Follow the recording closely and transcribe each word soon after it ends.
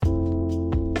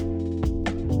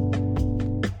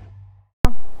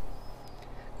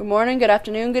Good morning, good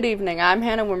afternoon, good evening. I'm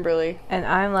Hannah Wimberly. And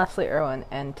I'm Leslie Irwin,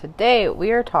 and today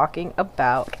we are talking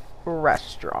about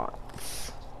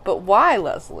restaurants. But why,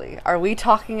 Leslie? Are we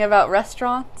talking about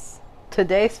restaurants?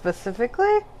 Today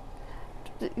specifically?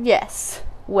 Yes.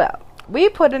 Well, we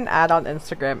put an ad on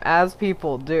Instagram, as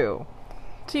people do,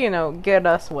 to, get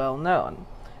us well known.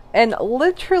 And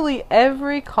literally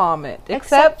every comment,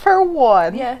 except for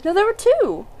one. Yeah, no, there were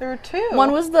two. There were two.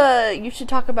 One was you should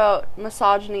talk about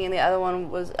misogyny, and the other one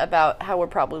was about how we're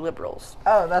probably liberals.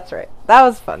 Oh, that's right. That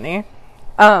was funny.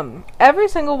 Every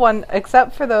single one,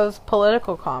 except for those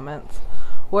political comments,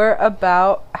 were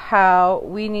about how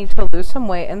we need to lose some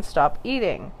weight and stop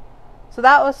eating. So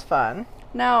that was fun.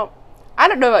 Now, I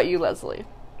don't know about you, Leslie,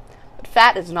 but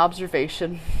fat is an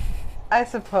observation. I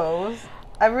suppose.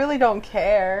 I really don't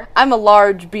care. I'm a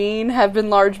large bean, have been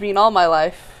large bean all my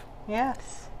life.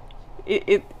 Yes.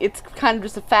 It's kind of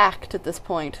just a fact at this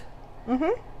point.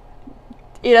 Mm-hmm.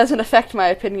 It doesn't affect my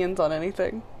opinions on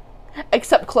anything.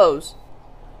 Except clothes.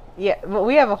 Yeah, but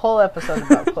we have a whole episode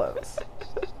about clothes.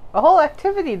 A whole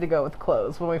activity to go with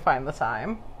clothes when we find the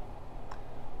time.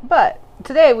 But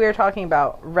today we are talking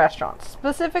about restaurants,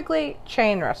 specifically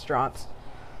chain restaurants,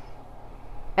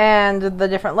 and the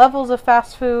different levels of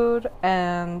fast food,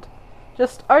 and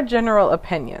just our general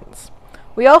opinions.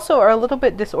 We also are a little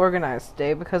bit disorganized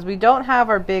today because we don't have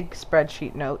our big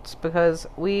spreadsheet notes because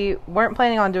we weren't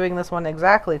planning on doing this one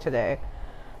exactly today.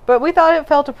 But we thought it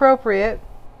felt appropriate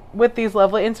with these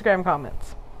lovely Instagram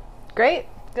comments. Great?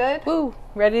 Good? Woo.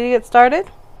 Ready to get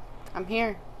started? I'm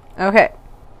here. Okay.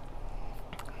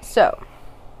 So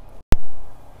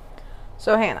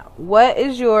Hannah, what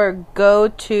is your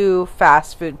go-to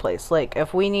fast food place? Like,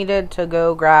 if we needed to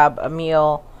go grab a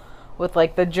meal with,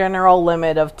 like, the general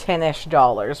limit of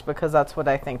 $10-ish, because that's what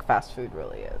I think fast food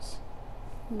really is.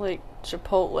 Like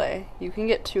Chipotle. You can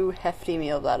get 2 hefty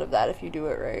meals out of that if you do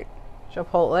it right.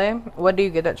 Chipotle? What do you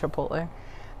get at Chipotle?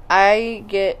 I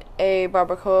get a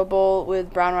barbacoa bowl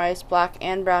with brown rice, black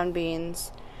and brown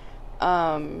beans,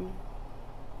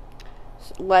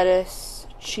 lettuce,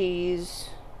 cheese,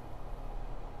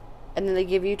 and then they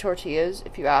give you tortillas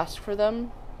if you ask for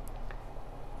them.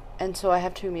 And so I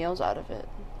have 2 meals out of it.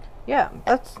 Yeah,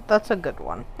 that's a good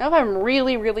one. Now if I'm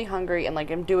really, really hungry and, like,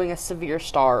 I'm doing a severe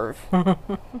starve,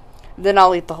 then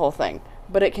I'll eat the whole thing.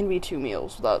 But it can be 2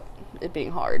 meals without it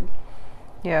being hard.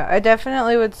 Yeah, I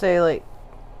definitely would say, like,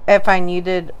 if I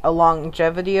needed a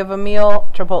longevity of a meal,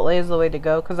 Chipotle is the way to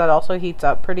go, because that also heats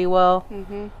up pretty well.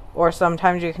 Mm-hmm. Or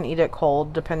sometimes you can eat it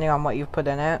cold, depending on what you've put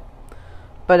in it.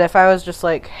 But if I was just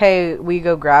like, hey, we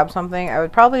go grab something, I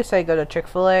would probably say go to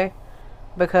Chick-fil-A,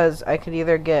 because I could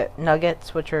either get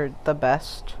nuggets, which are the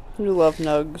best. You love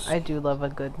nugs. I do love a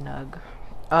good nug.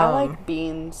 I like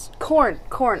beans. Corn.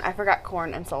 I forgot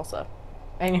corn and salsa.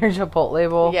 And your Chipotle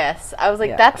bowl? Yes. I was like,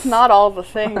 Yes. That's not all the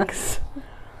things.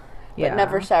 Yeah. But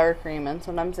never sour cream, and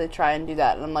sometimes they try and do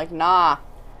that, and I'm like, nah.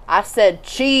 I said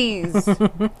cheese.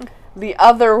 The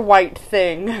other white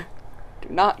thing. Do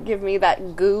not give me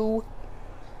that goo.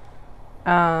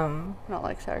 I don't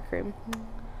like sour cream.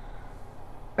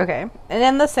 Okay. And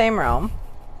in the same realm,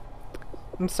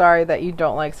 I'm sorry that you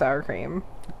don't like sour cream.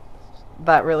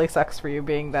 That really sucks for you,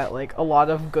 being that, like, a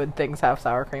lot of good things have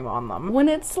sour cream on them. When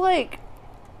it's, like,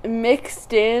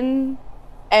 mixed in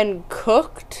and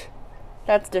cooked,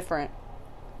 that's different.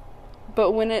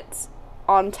 But when it's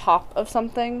on top of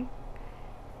something,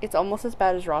 it's almost as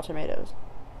bad as raw tomatoes.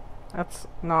 That's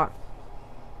not...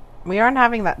 We aren't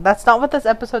having that. That's not what this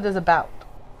episode is about.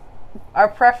 Our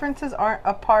preferences aren't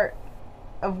a part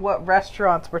of what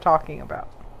restaurants we're talking about.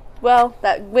 Well,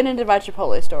 that went into my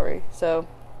Chipotle story, so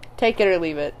take it or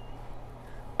leave it.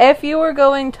 If you were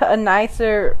going to a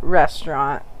nicer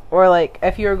restaurant, or, like,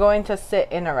 if you were going to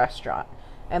sit in a restaurant,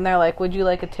 and they're like, would you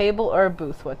like a table or a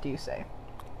booth? What do you say?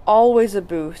 Always a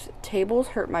booth. Tables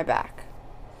hurt my back.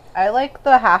 I like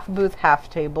the half booth, half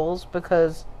tables,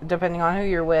 because depending on who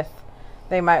you're with,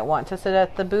 they might want to sit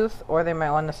at the booth, or they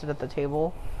might want to sit at the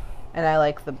table. And I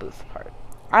like the booth part.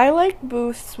 I like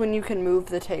booths when you can move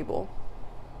the table.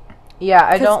 Yeah,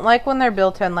 I don't like when they're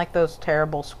built in, like, those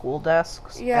terrible school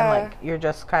desks. Yeah. And, like, you're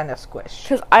just kind of squished.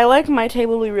 Because I like my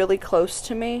table to be really close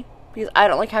to me, because I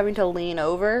don't like having to lean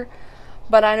over.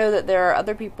 But I know that there are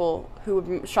other people who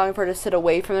would strongly prefer to sit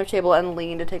away from their table and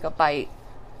lean to take a bite.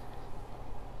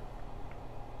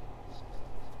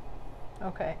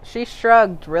 Okay. She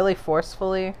shrugged really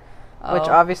forcefully, which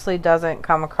obviously doesn't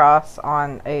come across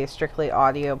on a strictly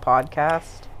audio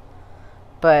podcast.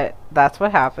 But that's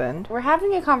what happened. We're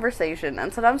having a conversation,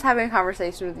 and sometimes having a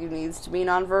conversation with you needs to be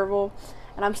nonverbal.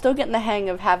 And I'm still getting the hang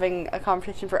of having a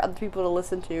conversation for other people to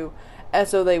listen to as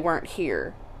though they weren't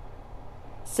here.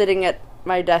 Sitting at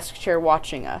my desk chair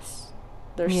watching us.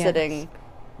 They're Yes. sitting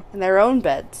in their own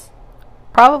beds.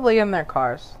 Probably in their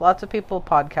cars. Lots of people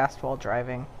podcast while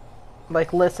driving.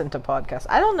 Like, listen to podcasts.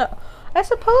 I don't know. I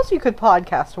suppose you could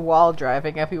podcast while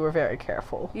driving if you were very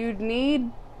careful. You'd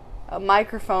need a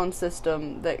microphone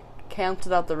system that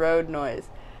cancels out the road noise.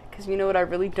 Because you know what I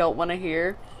really don't want to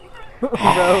hear?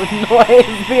 Road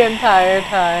noise the entire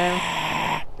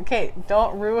time. Okay,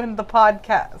 don't ruin the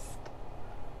podcast.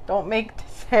 Don't make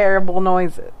terrible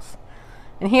noises.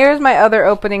 And here's my other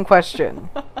opening question.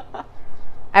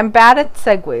 I'm bad at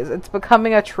segues. It's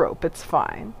becoming a trope. It's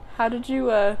fine. How did you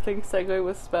think Segway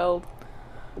was spelled?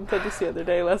 I said this the other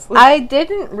day, Leslie. I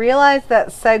didn't realize that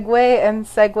Segway and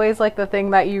Segway's like the thing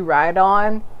that you ride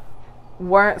on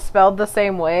weren't spelled the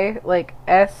same way. Like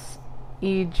Segway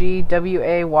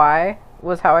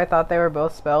was how I thought they were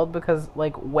both spelled, because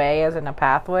like way as in a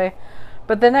pathway.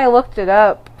 But then I looked it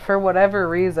up for whatever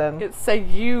reason. It's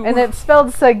Segu. And it's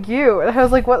spelled Segu. And I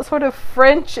was like, what sort of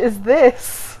French is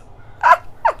this?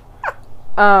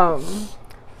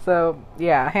 So,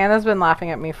 yeah, Hannah's been laughing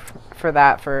at me for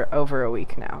that for over a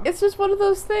week now. It's just one of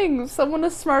those things. Someone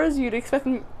as smart as you'd expect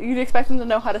them to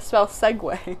know how to spell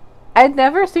Segway. I'd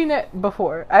never seen it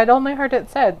before. I'd only heard it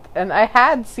said. And I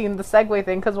had seen the Segway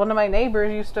thing because one of my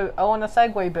neighbors used to own a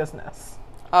Segway business.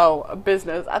 Oh, a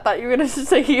business. I thought you were going to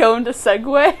say he owned a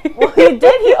Segway. Well, he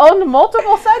did. He owned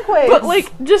multiple Segways. But,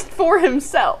 like, just for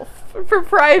himself. For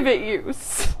private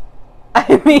use.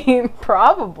 I mean,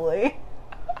 probably.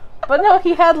 But no,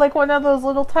 he had like one of those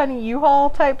little tiny U-Haul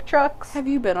type trucks. Have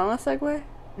you been on a Segway?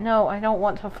 No, I don't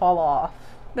want to fall off.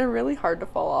 They're really hard to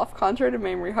fall off, contrary to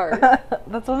Mamrie Hart.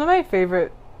 That's one of my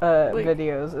favorite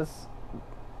videos, is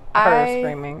her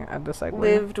screaming at the Segway.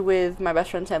 Lived with my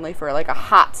best friend's family for like a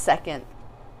hot second.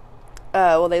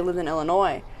 Well, they lived in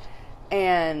Illinois.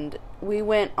 And we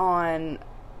went on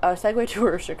a Segway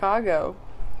tour of Chicago.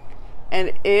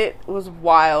 And it was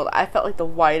wild. I felt like the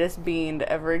whitest bean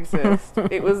to ever exist.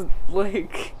 It was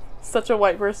like such a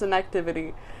white person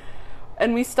activity.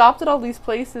 And we stopped at all these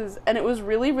places, and it was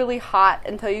really, really hot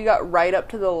until you got right up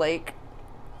to the lake.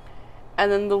 And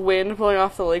then the wind blowing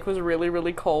off the lake was really,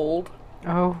 really cold.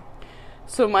 Oh.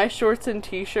 So my shorts and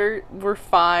t-shirt were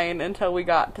fine until we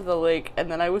got to the lake, and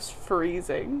then I was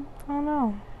freezing. Oh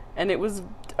no. And it was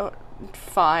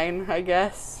fine, I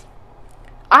guess.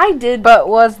 I did. But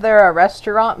was there a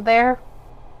restaurant there?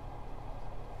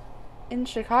 In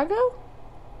Chicago?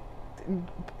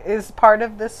 Is part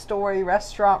of this story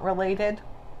restaurant related?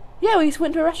 Yeah, we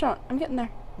went to a restaurant. I'm getting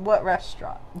there. What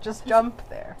restaurant? Just jump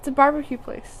there. It's a barbecue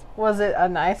place. Was it a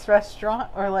nice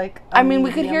restaurant or like a I mean, we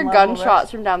could hear medium-level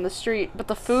gunshots from down the street, but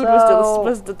the food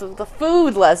the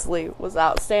food, Leslie, was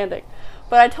outstanding.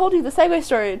 But I told you the Segway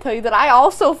story to tell you that I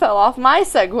also fell off my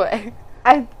Segway.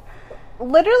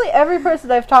 Literally every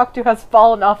person I've talked to has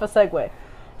fallen off a Segway.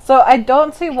 So I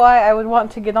don't see why I would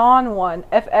want to get on one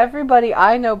if everybody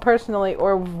I know personally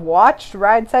or watched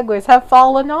ride Segways have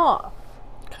fallen off.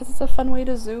 Because it's a fun way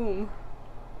to zoom.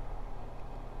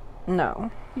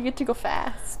 No. You get to go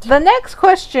fast. The next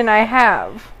question I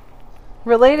have,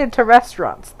 related to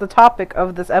restaurants, the topic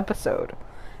of this episode,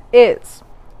 is,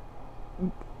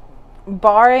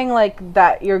 barring like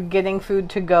that you're getting food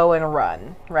to go and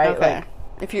run, right? Okay. Like,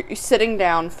 if you're sitting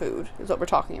down food is what we're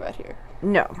talking about here.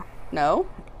 no. No?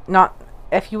 Not,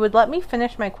 if you would let me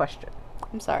finish my question.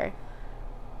 I'm sorry.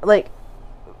 Like,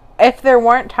 if there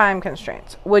weren't time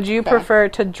constraints, would you prefer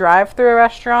to drive through a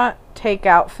restaurant, take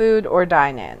out food, or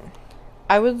dine in?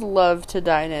 I would love to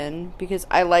dine in because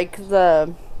I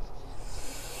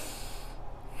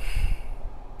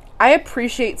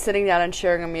appreciate sitting down and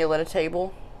sharing a meal at a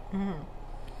table. Mm-hmm.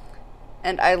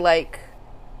 And I like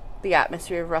the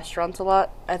atmosphere of restaurants a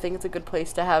lot. I think it's a good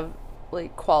place to have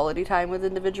like quality time with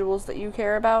individuals that you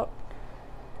care about.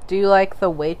 Do you like the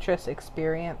waitress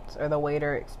experience or the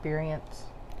waiter experience?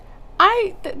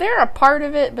 They're a part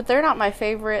of it, but they're not my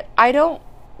favorite. I don't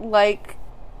like,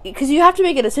 because you have to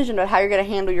make a decision about how you're going to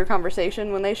handle your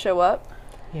conversation when they show up.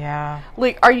 Yeah.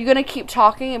 Like, are you going to keep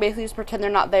talking and basically just pretend they're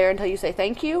not there until you say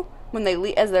thank you when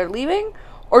as they're leaving?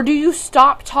 Or do you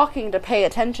stop talking to pay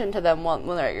attention to them when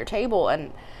they're at your table?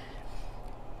 And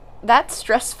that's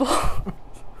stressful.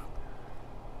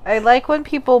 I like when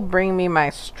people bring me my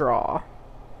straw.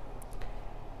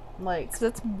 Like,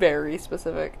 That's very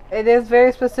specific. it is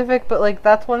very specific, but like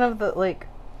that's one of the like,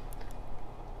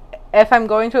 if I'm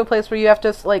going to a place where you have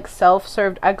to like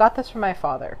self-serve, I got this from my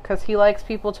father because he likes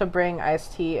people to bring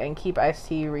iced tea and keep iced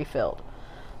tea refilled.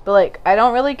 But like, I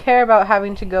don't really care about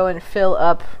having to go and fill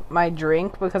up my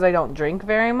drink because I don't drink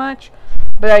very much.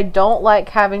 But I don't like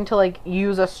having to like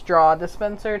use a straw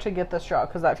dispenser to get the straw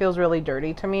because that feels really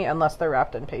dirty to me unless they're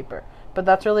wrapped in paper. but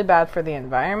that's really bad for the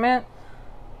environment.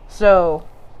 So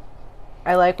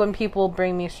I like when people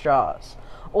bring me straws.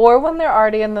 Or when they're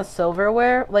already in the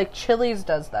silverware, like Chili's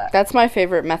does that. That's my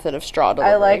favorite method of straw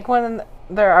delivery. I like when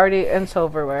they're already in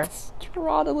silverware.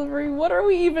 Straw delivery? What are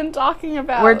we even talking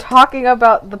about? We're talking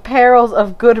about the perils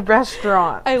of good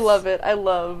restaurants. I love it. I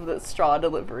love that straw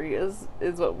delivery is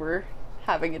what we're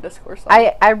having a discourse on.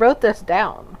 I wrote this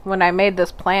down when I made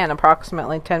this plan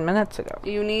approximately 10 minutes ago.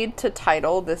 You need to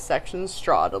title this section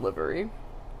Straw Delivery.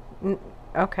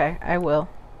 Okay, I will.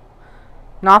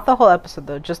 Not the whole episode,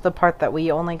 though. Just the part that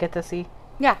we only get to see.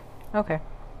 Yeah. Okay.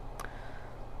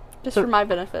 Just for my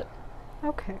benefit.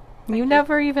 Okay. You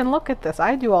never even look at this.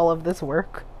 I do all of this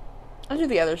work. I do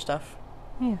the other stuff.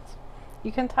 Yes.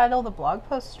 You can title the blog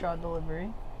post Straw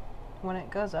Delivery when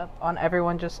it goes up on if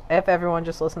everyone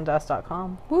just listened to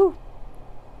us.com. Woo.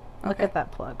 Look at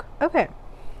that plug. Okay.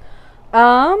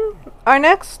 Our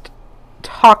next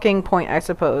talking point, I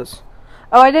suppose.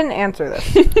 Oh, I didn't answer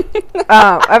this.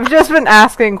 I've just been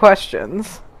asking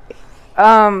questions.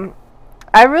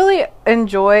 I really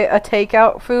enjoy a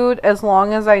takeout food as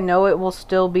long as I know it will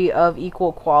still be of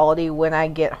equal quality when I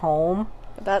get home.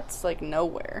 But that's like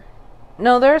nowhere.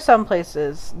 No, there are some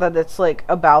places that it's like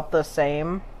about the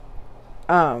same.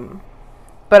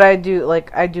 But I do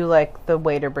like the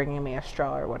waiter bringing me a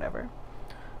straw or whatever.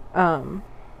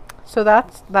 So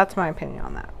that's my opinion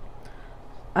on that.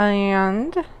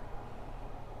 And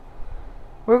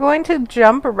we're going to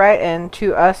jump right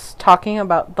into us talking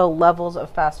about the levels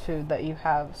of fast food that you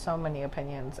have so many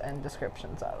opinions and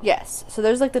descriptions of. Yes. So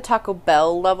there's like the Taco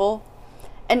Bell level.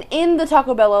 And in the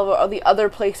Taco Bell level are the other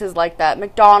places like that.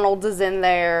 McDonald's is in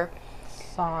there.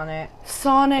 Sonic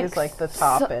is like the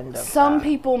top end of some that.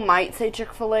 people might say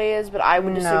Chick-fil-A is, but I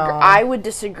would disagree. No. I would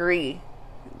disagree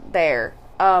there.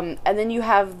 And then you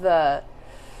have the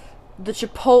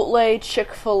Chipotle,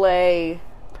 Chick-fil-A,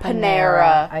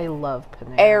 Panera. I love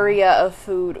Panera. Area of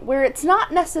food where it's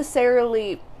not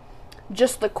necessarily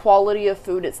just the quality of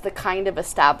food, it's the kind of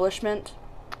establishment.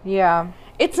 Yeah.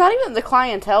 It's not even the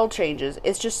clientele changes.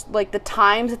 It's just like the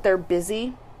times that they're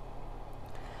busy.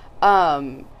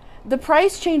 The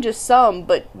price changes some,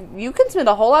 but you can spend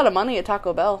a whole lot of money at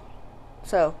Taco Bell.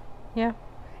 So, yeah.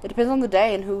 It depends on the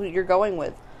day and who you're going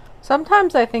with.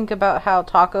 Sometimes I think about how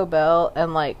Taco Bell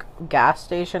and like gas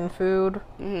station food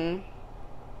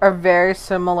are very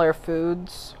similar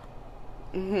foods.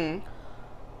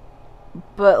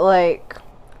 But like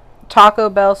Taco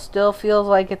Bell still feels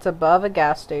like it's above a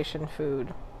gas station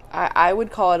food. I would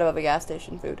call it above a gas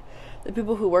station food. The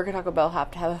people who work at Taco Bell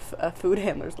have to have a food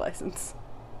handler's license.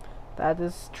 That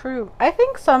is true. I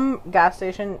think some gas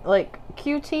station, like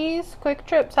QTs, Quick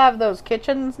Trips, have those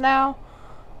kitchens now.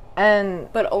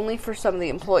 But only for some of the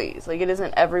employees. Like, it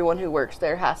isn't everyone who works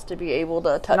there has to be able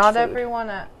to touch Not food. everyone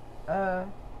at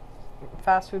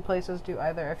fast food places do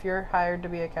either. If you're hired to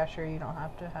be a cashier, you don't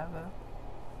have to have a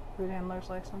food handler's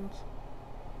license.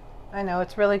 I know,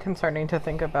 it's really concerning to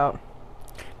think about.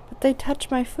 But they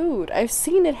touch my food. I've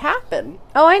seen it happen.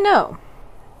 Oh, I know.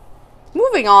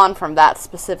 Moving on from that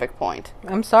specific point.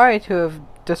 I'm sorry to have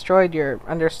destroyed your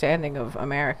understanding of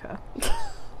America.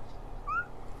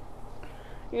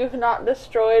 You've not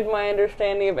destroyed my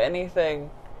understanding of anything.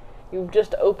 You've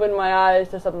just opened my eyes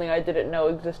to something I didn't know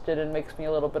existed and makes me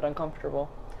a little bit uncomfortable.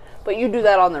 But you do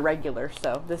that on the regular,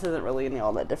 so this isn't really any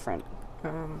all that different.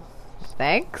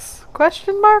 Thanks?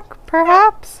 Question mark?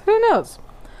 Perhaps? Who knows?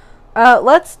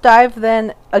 Let's dive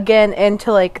then again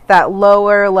into like that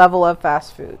lower level of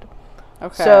fast food.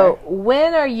 Okay. So,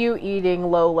 when are you eating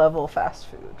low-level fast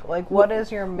food? Like, what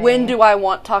is your main... When do I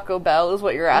want Taco Bell is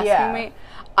what you're asking Yeah. me?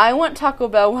 I want Taco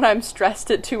Bell when I'm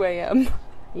stressed at 2 a.m.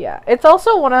 Yeah. It's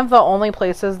also one of the only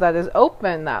places that is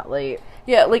open that late.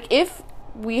 Yeah, like, if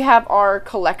we have our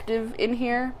collective in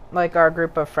here... Like our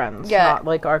group of friends. Yeah. Not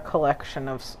like our collection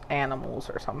of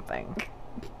animals or something.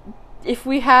 If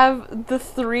we have the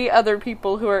 3 other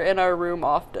people who are in our room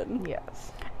often...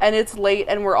 Yes. And it's late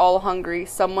and we're all hungry,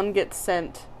 someone gets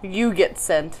sent... You get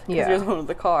sent, because Yeah. you're the one with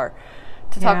the car,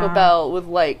 to Taco Yeah. Bell with,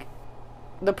 like,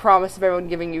 the promise of everyone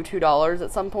giving you $2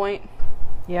 at some point.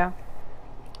 Yeah.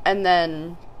 And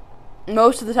then...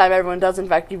 Most of the time, everyone does, in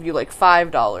fact, give you, like,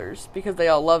 $5 because they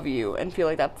all love you and feel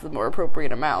like that's the more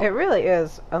appropriate amount. It really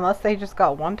is. Unless they just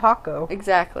got one taco.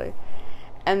 Exactly.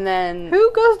 And then...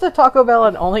 Who goes to Taco Bell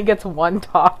and only gets one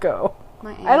taco?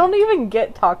 My aunt. I don't even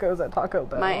get tacos at Taco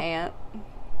Bell. My aunt.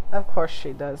 Of course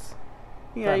she does.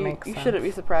 Yeah, That you makes shouldn't be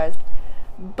sense. surprised.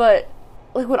 But,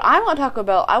 like, when I want Taco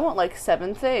Bell, I want, like,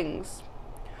 7 things.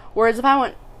 Whereas if I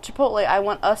want Chipotle, I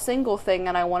want a single thing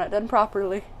and I want it done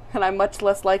properly. And I'm much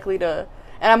less likely to...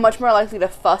 And I'm much more likely to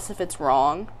fuss if it's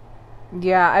wrong.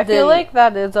 Yeah, I feel like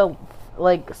that is a,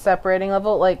 like, separating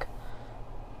level. Like,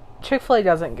 Chick-fil-A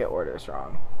doesn't get orders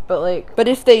wrong. But, like... But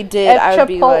if they did, if I would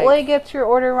be like... Chipotle gets your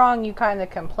order wrong, you kind of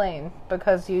complain.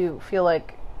 Because you feel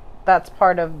like that's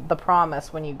part of the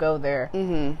promise when you go there.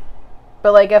 Mm-hmm.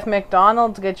 But, like, if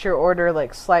McDonald's gets your order,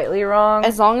 like, slightly wrong...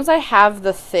 As long as I have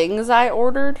the things I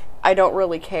ordered, I don't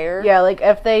really care. Yeah, like,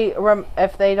 if they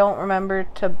don't remember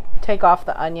to take off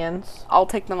the onions... I'll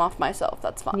take them off myself.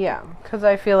 That's fine. Yeah, because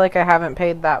I feel like I haven't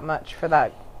paid that much for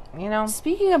that, you know?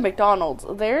 Speaking of McDonald's,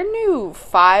 their new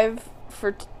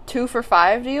 2 for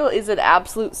 $5 deal is an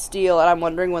absolute steal, and I'm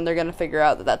wondering when they're going to figure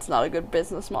out that that's not a good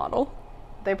business model.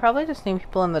 They probably just need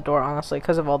people in the door, honestly,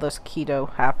 because of all this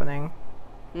keto happening.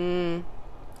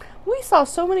 We saw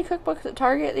so many cookbooks at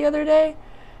Target the other day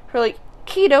for, like,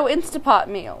 keto Instapot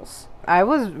meals. I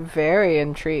was very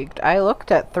intrigued. I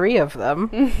looked at 3 of them.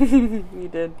 You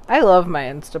did. I love my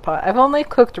Instapot. I've only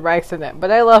cooked rice in it, but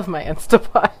I love my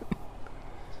Instapot.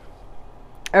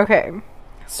 Okay.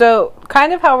 So,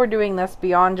 kind of how we're doing this,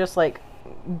 beyond just, like,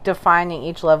 defining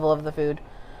each level of the food.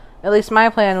 At least my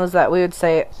plan was that we would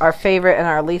say our favorite and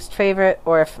our least favorite,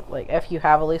 or if you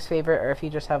have a least favorite, or if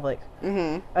you just have, like,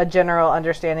 a general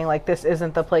understanding, like, this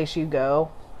isn't the place you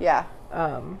go. Yeah.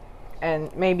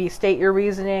 And maybe state your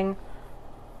reasoning,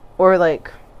 or,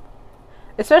 like,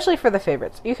 especially for the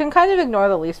favorites. You can kind of ignore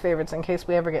the least favorites in case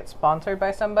we ever get sponsored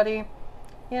by somebody,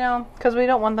 you know, because we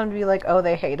don't want them to be like, oh,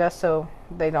 they hate us, so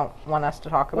they don't want us to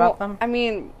talk about them. I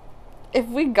mean, if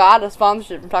we got a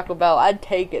sponsorship from Taco Bell, I'd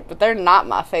take it, but they're not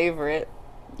my favorite.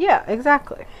 Yeah,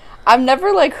 exactly. I'm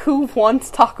never like, who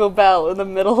wants Taco Bell in the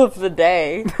middle of the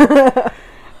day?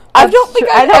 I don't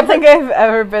think I've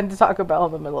ever been to Taco Bell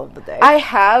in the middle of the day. I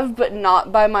have, but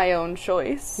not by my own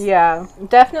choice. Yeah,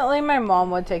 definitely my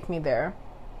mom would take me there.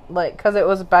 Like, because it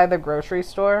was by the grocery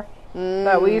store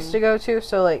that we used to go to,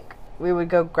 so, like, we would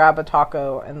go grab a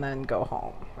taco and then go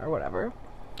home, or whatever.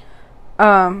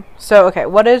 So, okay,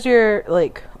 what is your,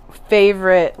 like,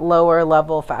 favorite lower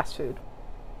level fast food?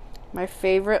 My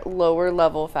favorite lower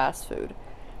level fast food.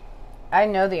 I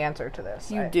know the answer to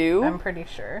this. You do? I'm pretty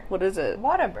sure. What is it?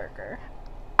 Whataburger.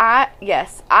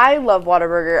 Yes, I love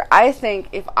Whataburger. I think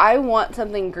if I want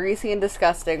something greasy and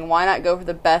disgusting, why not go for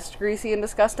the best greasy and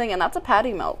disgusting? And that's a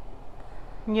patty melt.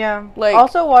 Yeah. Like,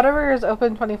 also, Whataburger is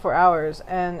open 24 hours,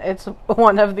 and it's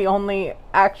one of the only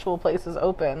actual places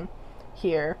open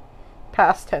here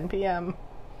past 10 p.m.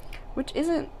 Which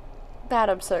isn't that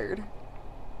absurd.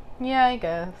 Yeah, I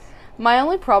guess. My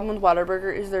only problem with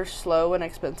Whataburger is they're slow and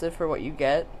expensive for what you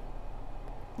get.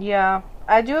 Yeah.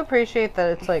 I do appreciate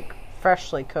that it's, like,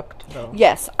 freshly cooked, though.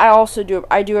 Yes, I also do.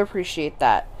 I do appreciate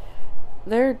that.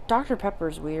 Their Dr.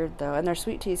 Pepper's weird, though, and their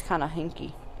sweet tea's kind of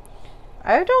hinky.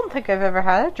 I don't think I've ever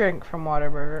had a drink from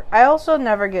Whataburger. I also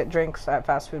never get drinks at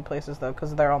fast food places, though,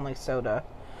 because they're only soda.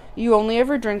 You only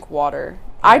ever drink water.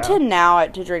 Yeah. I tend now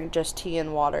to drink just tea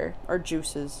and water, or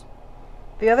juices.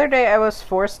 The other day, I was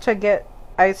forced to get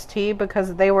iced tea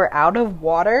because they were out of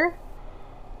water.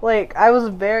 Like, I was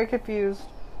very confused.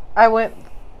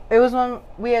 It was when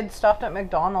we had stopped at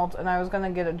McDonald's, and I was going to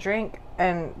get a drink,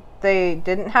 and they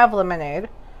didn't have lemonade,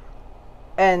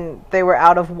 and they were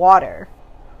out of water.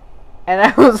 And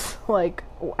I was like,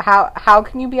 how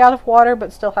can you be out of water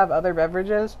but still have other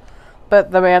beverages? But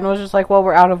the man was just like, well,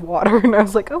 we're out of water. And I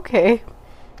was like, okay.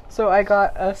 So I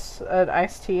got us an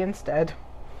iced tea instead.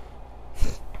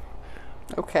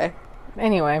 Okay.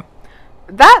 Anyway,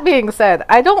 that being said,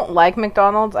 I don't like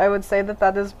McDonald's. I would say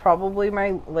that is probably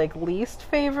my, like, least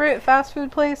favorite fast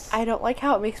food place. I don't like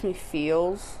how it makes me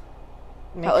feels.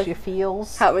 Makes you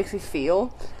feels. How it makes me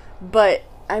feel. But,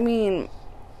 I mean,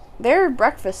 their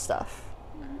breakfast stuff.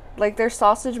 Like their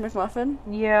sausage McMuffin.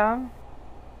 Yeah.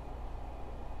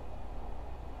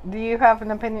 Do you have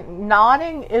an opinion?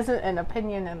 Nodding isn't an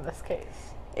opinion in this case.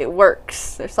 It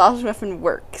works. Their sausage McMuffin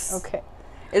works. Okay.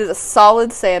 It is a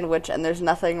solid sandwich, and there's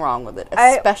nothing wrong with it,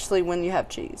 especially when you have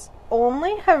cheese.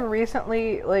 Only have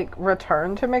recently, like,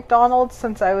 returned to McDonald's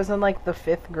since I was in, like, the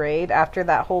 5th grade after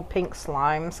that whole pink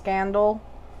slime scandal.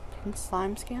 Pink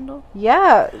slime scandal?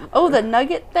 Yeah. Oh, the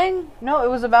nugget thing? No, it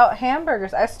was about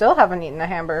hamburgers. I still haven't eaten a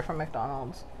hamburger from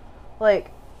McDonald's.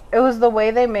 Like, it was the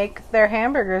way they make their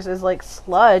hamburgers is, like,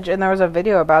 sludge, and there was a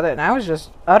video about it, and I was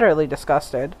just utterly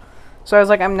disgusted. So I was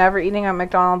like, I'm never eating at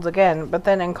McDonald's again. But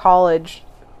then in college,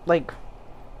 like,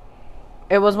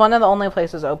 it was one of the only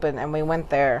places open, and we went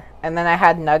there. And then I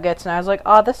had nuggets, and I was like,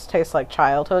 oh, this tastes like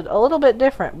childhood. A little bit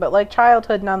different, but like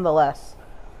childhood nonetheless.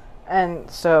 And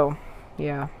so,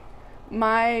 yeah.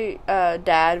 My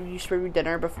dad used to bring me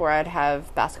dinner before I'd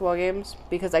have basketball games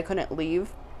because I couldn't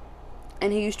leave.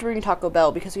 and he used to bring Taco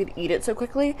Bell because we could eat it so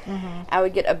quickly. I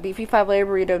would get a beefy 5-layer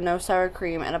burrito, no sour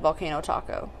cream, and a volcano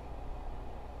taco.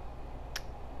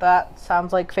 That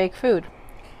sounds like fake food.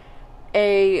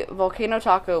 A volcano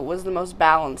taco was the most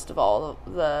balanced of all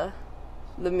the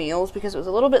meals because it was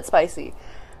a little bit spicy,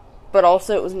 but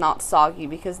also it was not soggy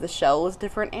because the shell was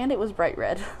different and it was bright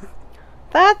red.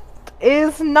 That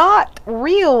is not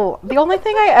real. The only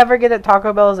thing I ever get at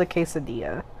Taco Bell is a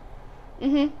quesadilla.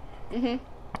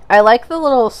 I like the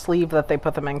little sleeve that they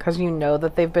put them in because you know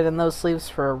that they've been in those sleeves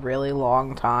for a really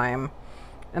long time.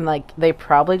 And, like, they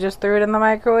probably just threw it in the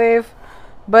microwave.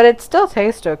 But it still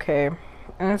tastes okay.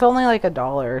 And it's only like $1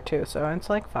 or $2, so it's,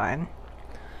 like, fine.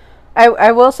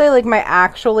 I will say, like, my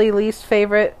actually least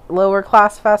favorite lower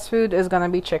class fast food is going to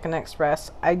be Chicken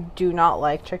Express. I do not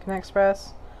like Chicken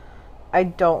Express. I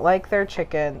don't like their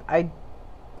chicken. I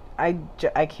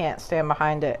can't stand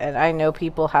behind it, and I know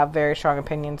people have very strong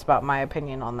opinions about my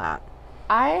opinion on that.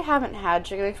 I haven't had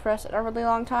Chicken Express in a really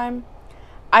long time.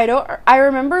 I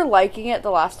remember liking it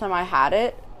the last time I had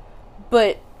it,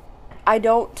 but I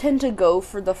don't tend to go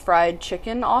for the fried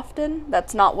chicken often.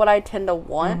 That's not what I tend to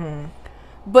want.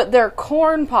 But their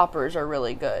corn poppers are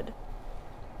really good.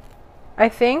 I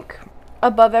think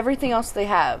Above everything else they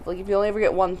have, like if you only ever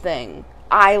get one thing,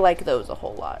 I like those a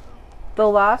whole lot. the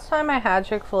last time I had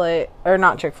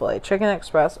Chicken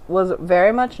Express was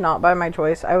very much not by my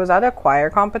choice. I was at a choir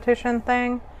competition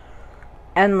thing,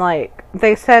 and, like,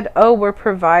 they said, oh, we're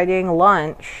providing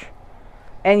lunch.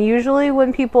 And usually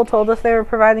when people told us they were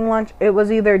providing lunch, it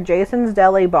was either Jason's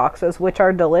Deli boxes, which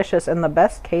are delicious and the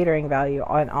best catering value,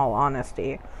 in all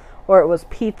honesty, or it was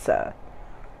pizza.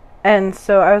 And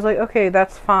so I was like, okay,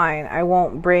 that's fine. I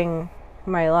won't bring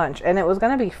my lunch. And it was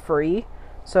going to be free.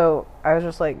 So I was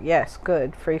just like, yes,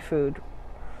 good, free food.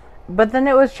 But then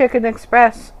it was Chicken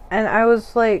Express, and I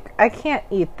was like, I can't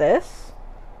eat this.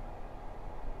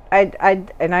 I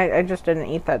just didn't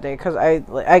eat that day because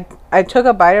I took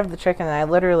a bite of the chicken and I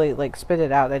literally, like, spit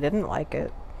it out. I didn't like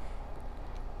it.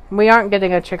 We aren't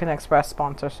getting a Chicken Express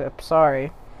sponsorship.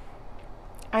 Sorry.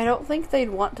 I don't think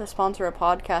they'd want to sponsor a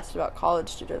podcast about college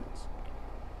students.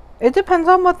 It depends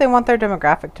on what they want their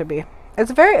demographic to be. It's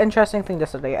a very interesting thing to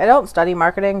study. I don't study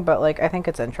marketing, but, like, I think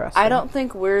it's interesting. I don't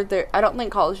think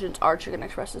college students are Chicken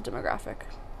Express's demographic.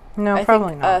 No,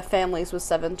 probably not. Families with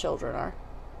 7 children are.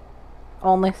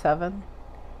 Only 7?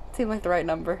 Seemed like the right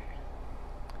number.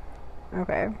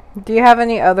 Okay. Do you have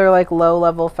any other, like,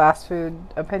 low-level fast food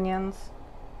opinions?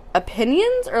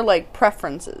 Opinions or, like,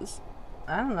 preferences?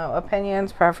 I don't know.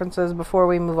 Opinions, preferences, before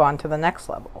we move on to the next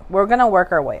level. We're gonna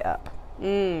work our way up.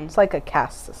 It's like a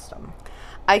caste system.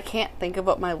 I can't think of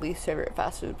what my least favorite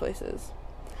fast food place is.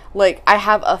 Like, I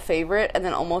have a favorite, and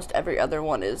then almost every other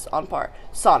one is on par.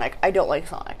 Sonic. I don't like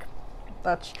Sonic.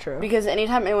 That's true. Because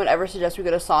anytime anyone ever suggests we go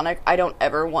to Sonic, I don't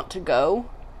ever want to go.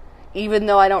 Even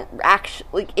though I don't actually...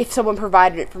 Like, if someone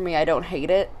provided it for me, I don't hate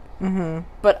it.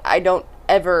 But I don't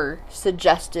ever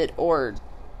suggest it or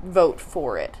vote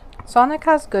for it. Sonic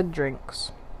has good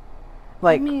drinks.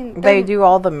 Like, I mean, they do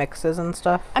all the mixes and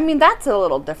stuff. I mean, that's a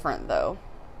little different, though.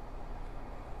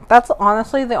 That's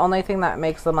honestly the only thing that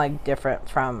makes them, like, different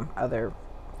from other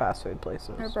fast food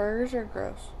places. Their burgers are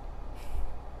gross.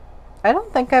 I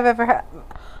don't think I've ever had...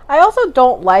 I also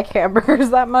don't like hamburgers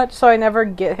that much, so I never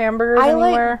get hamburgers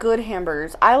anywhere. I like good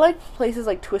hamburgers. I like places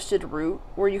like Twisted Root,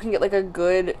 where you can get, like, a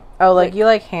good... Oh, like you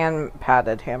like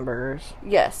hand-patted hamburgers.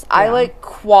 Yes. I like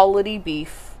quality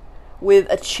beef with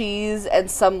a cheese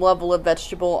and some level of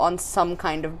vegetable on some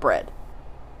kind of bread.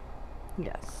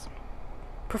 Yes.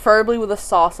 Preferably with a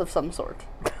sauce of some sort.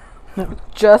 No,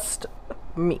 just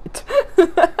meat.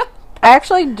 I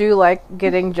actually do like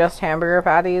getting just hamburger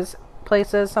patties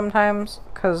places sometimes,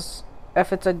 because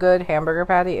if it's a good hamburger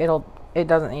patty, it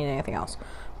doesn't need anything else.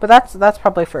 But that's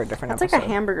probably for a different episode. It's like a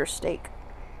hamburger steak.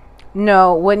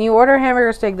 No, when you order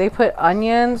hamburger steak, they put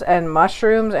onions and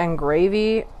mushrooms and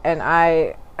gravy, and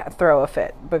I throw a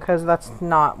fit because that's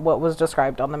not what was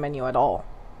described on the menu at all.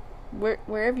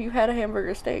 Where have you had a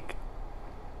hamburger steak?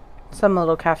 Some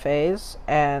little cafes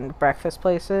and breakfast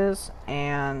places,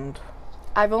 and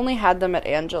I've only had them at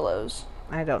Angelo's.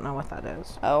 I don't know what that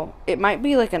is. Oh, it might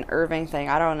be like an Irving thing.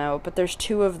 I don't know, but there's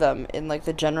 2 of them in, like,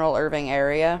 the general Irving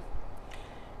area.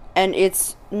 And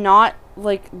it's not,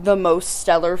 like, the most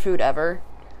stellar food ever.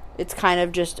 It's kind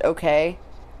of just okay.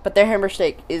 But their hamburger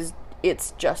steak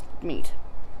it's just meat.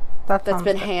 That's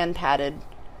been hand patted.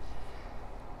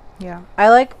 Yeah.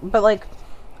 I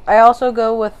also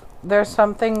go with, there's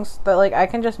some things that, like, I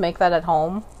can just make that at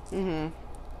home.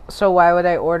 So why would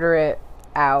I order it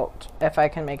out if I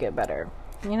can make it better?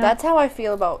 You know? That's how I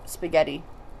feel about spaghetti.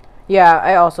 Yeah,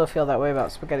 I also feel that way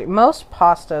about spaghetti. Most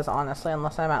pastas, honestly,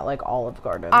 unless I'm at like Olive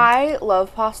Garden. I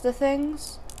love pasta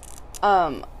things.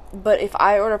 But if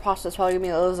I order pasta, it's probably gonna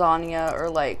be lasagna or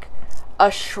like a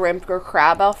shrimp or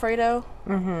crab Alfredo.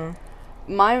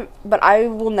 But I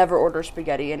will never order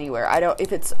spaghetti anywhere. I don't,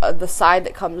 if it's the side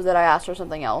that comes that I asked for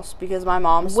something else, because my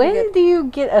mom's When do you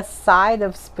get a side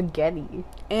of spaghetti?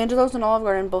 Angelo's and Olive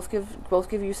Garden both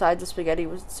give you sides of spaghetti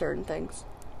with certain things.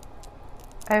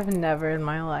 I've never in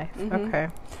my life. Okay.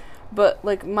 But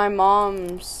like my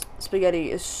mom's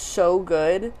spaghetti is so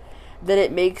good that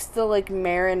it makes the like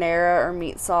marinara or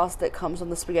meat sauce that comes on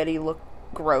the spaghetti look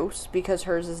gross, because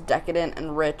hers is decadent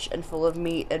and rich and full of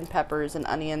meat and peppers and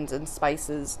onions and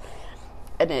spices,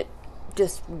 and it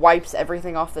just wipes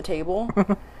everything off the table.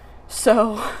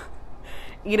 So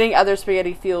eating other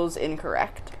spaghetti feels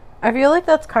incorrect. I feel like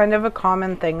that's kind of a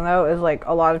common thing, though, is like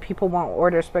a lot of people won't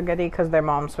order spaghetti because their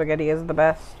mom's spaghetti is the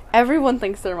best. Everyone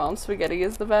thinks their mom's spaghetti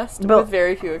is the best, But- with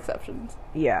very few exceptions.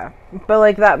 Yeah. But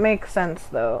like that makes sense,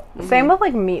 though. Same with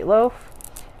like meatloaf.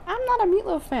 I'm not a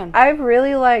meatloaf fan. I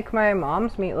really like my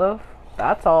mom's meatloaf.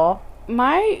 That's all.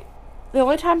 The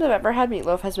only times I've ever had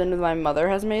meatloaf has been when my mother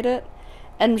has made it,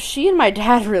 and she and my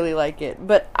dad really like it,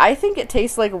 but I think it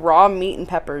tastes like raw meat and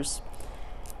peppers.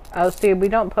 Oh, see, we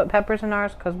don't put peppers in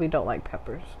ours because we don't like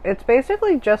peppers. It's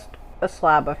basically just a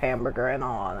slab of hamburger, in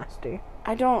all honesty.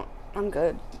 I'm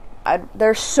good.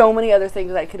 There's so many other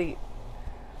things I could eat.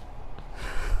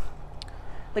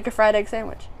 Like a fried egg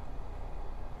sandwich.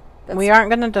 We aren't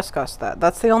going to discuss that.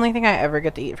 That's the only thing I ever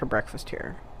get to eat for breakfast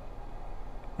here.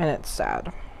 And it's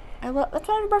sad. That's what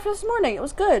I had for breakfast this morning. It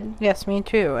was good. Yes, me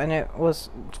too. And it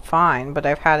was fine, but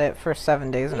I've had it for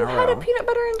 7 days in a You row. had a peanut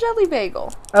butter and jelly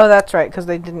bagel. Oh, that's right, because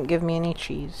they didn't give me any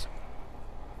cheese.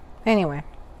 Anyway.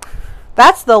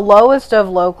 That's the lowest of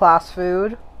low-class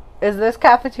food, is this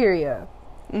cafeteria.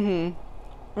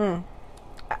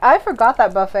 I forgot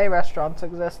that buffet restaurants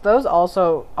exist. Those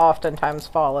also oftentimes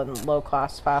fall in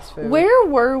low-class fast food. Where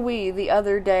were we the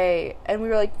other day? And we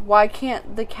were like, why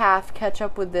can't the calf catch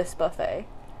up with this buffet?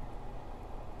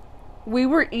 We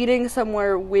were eating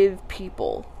somewhere with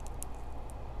people.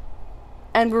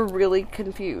 And we're really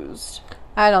confused.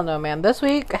 I don't know, man. This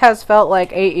week has felt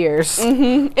like 8 years.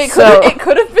 It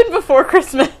could have been before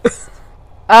Christmas.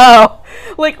 Oh.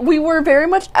 Like, we were very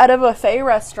much at a buffet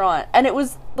restaurant, and it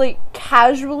was, like,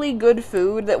 casually good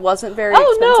food that wasn't very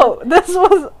expensive. Oh, no. This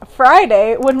was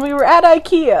Friday when we were at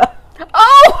IKEA.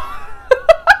 Oh!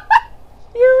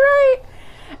 You're right.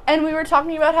 And we were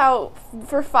talking about how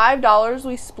for $5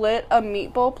 we split a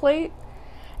meatball plate,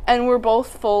 and we're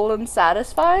both full and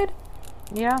satisfied.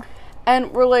 Yeah.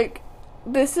 And we're like,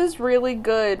 this is really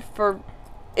good for...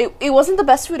 It wasn't the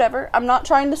best food ever. I'm not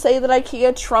trying to say that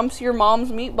IKEA trumps your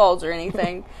mom's meatballs or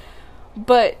anything.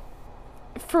 But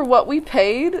for what we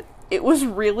paid, it was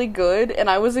really good, and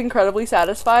I was incredibly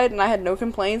satisfied, and I had no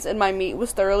complaints, and my meat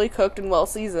was thoroughly cooked and well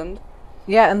seasoned.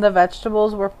 Yeah, and the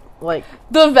vegetables were, like...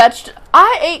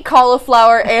 I ate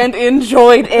cauliflower and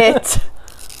enjoyed it.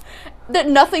 That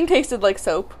nothing tasted like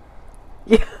soap.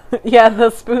 Yeah, the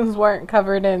spoons weren't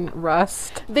covered in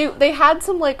rust. They had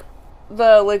some, like,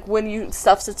 when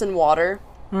stuff sits in water.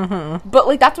 Mm-hmm. But,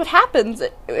 like, that's what happens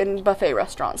in buffet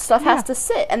restaurants. Stuff has to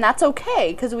sit, and that's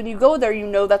okay, because when you go there, you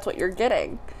know that's what you're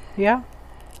getting. Yeah.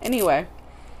 Anyway.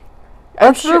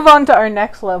 Let's move on to our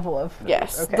next level of food.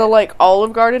 Yes, Okay. the, like,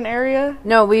 Olive Garden area.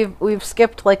 No, we've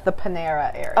skipped, like, the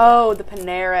Panera area. Oh, the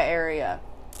Panera area.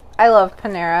 I love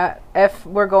Panera. If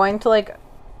we're going to, like,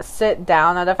 sit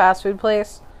down at a fast food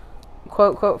place,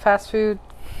 quote, quote, fast food,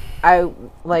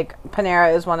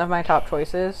 Panera is one of my top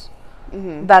choices.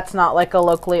 Mm-hmm. That's not, like, a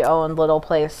locally owned little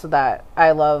place that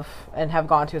I love and have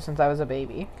gone to since I was a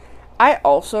baby. I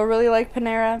also really like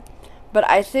Panera, but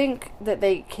I think that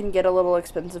they can get a little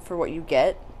expensive for what you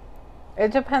get.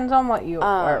 It depends on what you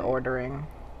are ordering.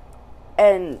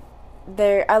 And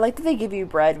I like that they give you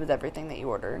bread with everything that you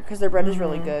order, because their bread is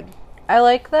really good. I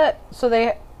like that. So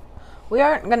we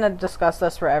aren't going to discuss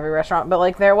this for every restaurant, but,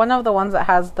 like, they're one of the ones that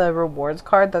has the rewards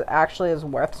card that actually is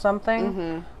worth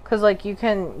something. Because, like, you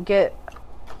can get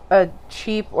a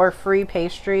cheap or free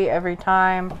pastry every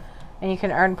time, and you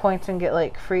can earn points and get,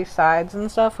 like, free sides and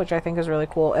stuff, which I think is really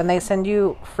cool. And they send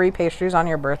you free pastries on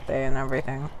your birthday and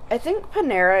everything. I think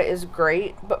Panera is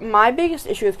great, but my biggest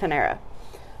issue with Panera,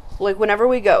 like, whenever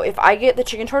we go, if I get the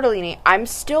chicken tortellini, I'm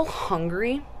still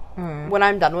hungry when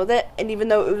I'm done with it, and even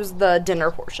though it was the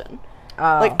dinner portion.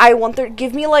 Like, I want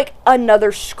give me, like,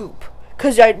 another scoop.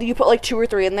 Because you put, like, 2 or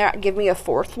 3 in there, give me a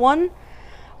 4th one.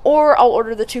 Or I'll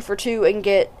order the 2 for $2 and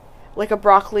get, like, a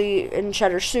broccoli and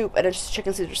cheddar soup and a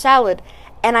chicken Caesar salad.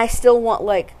 And I still want,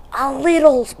 like, a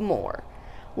little more.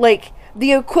 Like,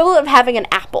 the equivalent of having an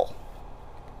apple.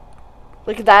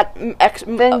 Like that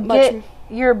Then get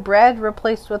your bread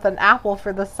replaced with an apple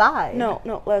for the side.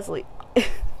 No, Leslie.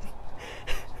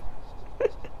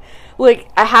 Like,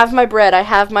 I have my bread, I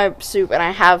have my soup, and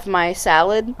I have my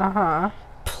salad.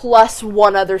 Plus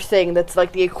one other thing that's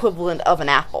like the equivalent of an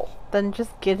apple. Then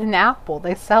just get an apple.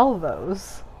 They sell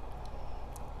those.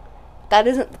 That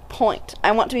isn't the point.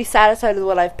 I want to be satisfied with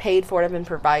what I've paid for and have been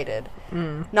provided.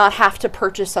 Not have to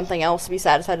purchase something else to be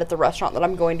satisfied at the restaurant that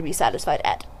I'm going to be satisfied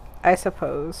at. I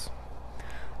suppose.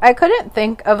 I couldn't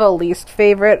think of a least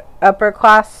favorite upper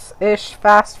class-ish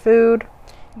fast food.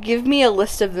 Give me a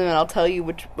list of them and I'll tell you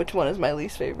which one is my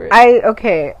least favorite.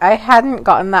 I hadn't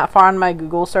gotten that far on my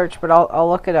Google search, but I'll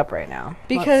look it up right now.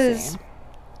 Because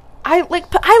I like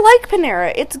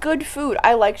Panera. It's good food.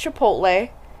 I like Chipotle.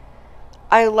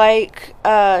 I like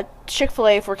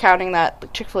Chick-fil-A, if we're counting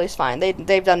that. Chick-fil-A's fine.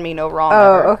 They've done me no wrong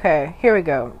ever. Okay. Here we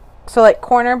go. So, like,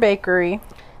 Corner Bakery.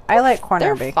 I like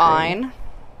Corner Bakery. They're fine.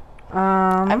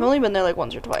 I've only been there like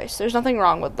once or twice. There's nothing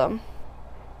wrong with them.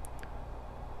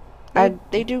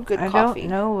 They do good coffee. I don't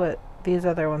know what these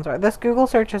other ones are. This Google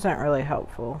search isn't really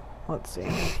helpful. Let's see.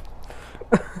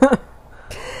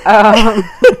 I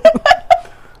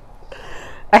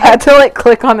had to, like,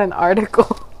 click on an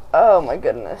article. Oh, my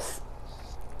goodness.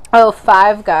 Oh,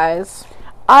 Five Guys.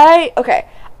 I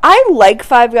like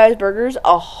Five Guys burgers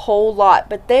a whole lot,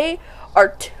 but they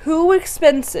are too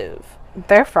expensive.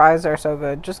 Their fries are so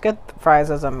good. Just get the fries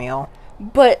as a meal.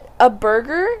 But a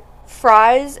burger,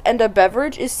 fries, and a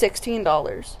beverage is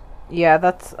 $16. Yeah,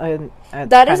 that's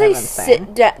that is a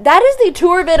sit down. That is the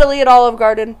tour of Italy at Olive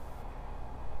Garden.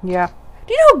 Yeah.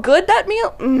 Do you know how good that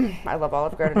meal? I love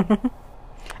Olive Garden.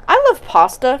 I love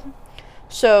pasta.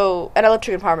 And I love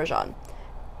chicken parmesan.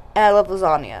 And I love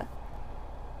lasagna.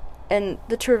 And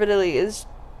the tour of Italy is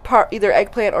either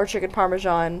eggplant or chicken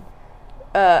parmesan,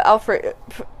 Alfredo,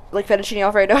 like fettuccine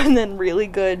Alfredo, and then really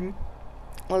good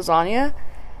lasagna.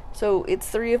 So it's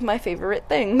three of my favorite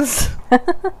things.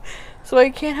 So I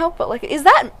can't help but like it.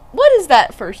 What is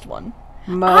that first one?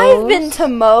 Moe's? I've been to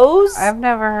Moe's. I've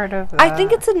never heard of that. I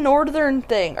think it's a northern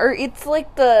thing, or it's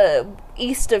like the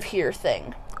east of here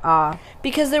thing.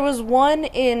 Because there was one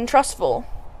in Trustful.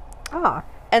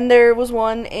 And there was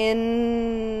one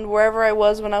in wherever I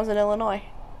was when I was in Illinois.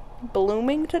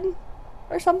 Bloomington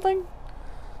or something?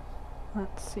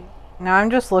 Let's see. Now I'm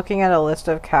just looking at a list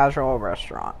of casual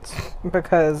restaurants.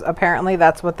 Because apparently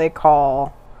that's what they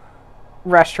call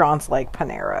restaurants like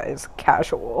Panera, is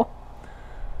casual.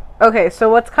 Okay, so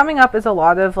what's coming up is a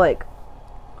lot of, like,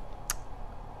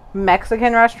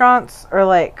 Mexican restaurants, or,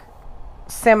 like,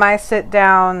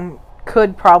 semi-sit-down,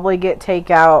 could probably get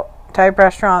takeout type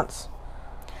restaurants.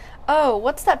 Oh,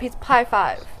 what's that pizza? Pie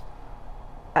 5.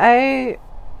 I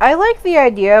like the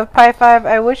idea of Pie 5.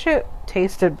 I wish it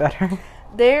tasted better.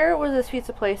 There was this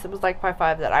pizza place that was like Pie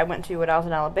 5 that I went to when I was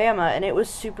in Alabama, and it was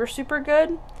super, super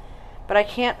good, but I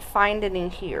can't find any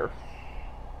here.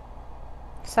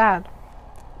 Sad.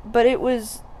 But it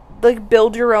was, like,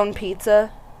 build your own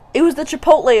pizza. It was the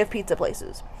Chipotle of pizza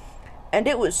places. And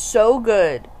it was so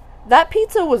good. That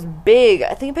pizza was big.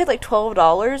 I think I paid like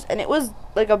 $12, and it was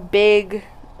like a big,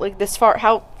 like this far.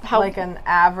 How like an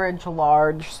average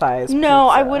large size? No,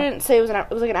 pizza. I wouldn't say it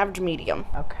was like an average medium.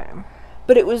 Okay.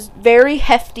 But it was very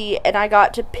hefty, and I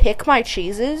got to pick my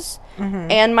cheeses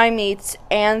and my meats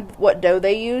and what dough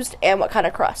they used and what kind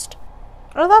of crust.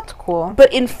 Oh, that's cool.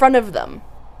 But in front of them.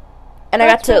 And That's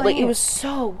I got to, really like, neat. it was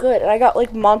so good. And I got,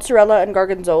 like, mozzarella and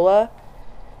gorgonzola.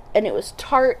 And it was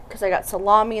tart, because I got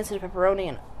salami instead of pepperoni.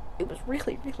 And it was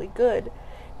really, really good.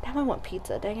 Now I want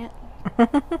pizza, dang it.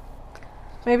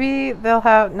 Maybe they'll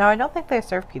have... No, I don't think they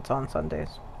serve pizza on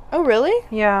Sundays. Oh, really?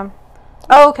 Yeah.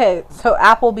 Oh, okay. So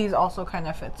Applebee's also kind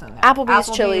of fits in there. Applebee's,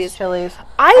 Chili's.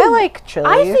 I like Chili's.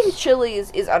 I think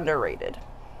Chili's is underrated.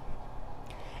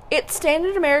 It's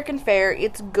standard American fare.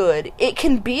 It's good. It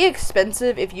can be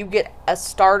expensive if you get a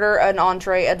starter, an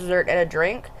entree, a dessert, and a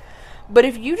drink. But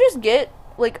if you just get,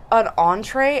 like, an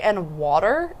entree and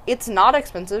water, it's not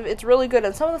expensive. It's really good.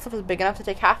 And some of the stuff is big enough to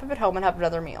take half of it home and have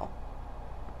another meal.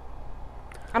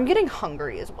 I'm getting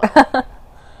hungry as well.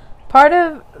 Part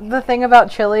of the thing about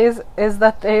Chili's is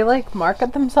that they, like,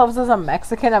 market themselves as a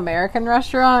Mexican-American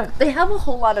restaurant. They have a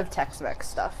whole lot of Tex-Mex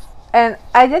stuff. And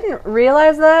I didn't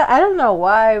realize that. I don't know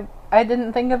why I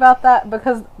didn't think about that,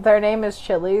 because their name is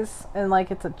Chili's, and,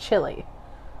 like, it's a chili,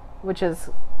 which is,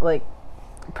 like,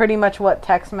 pretty much what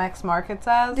Tex-Mex markets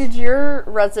as. Did your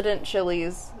resident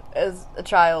Chili's as a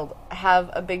child have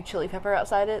a big chili pepper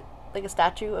outside it? Like a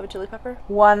statue of a chili pepper?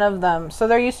 One of them. So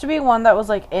there used to be one that was,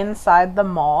 like, inside the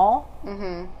mall.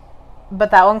 Mm-hmm.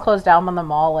 But that one closed down when the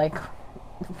mall, like,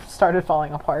 started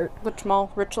falling apart. Which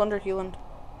mall? Richland or Hewland?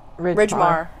 Ridgemar.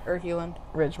 Ridgemar or Hewland.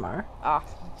 Ridgemar. Ah,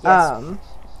 yes.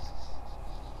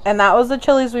 And that was the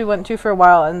Chili's we went to for a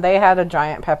while, and they had a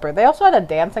giant pepper. They also had a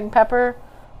dancing pepper,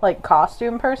 like,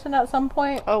 costume person at some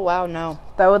point. Oh, wow, no.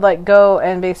 That would, like, go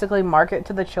and basically market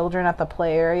to the children at the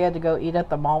play area to go eat at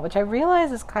the mall, which I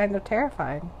realize is kind of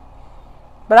terrifying.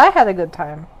 But I had a good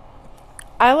time.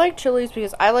 I like Chili's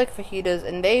because I like fajitas,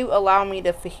 and they allow me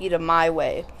to fajita my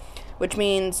way, which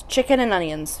means chicken and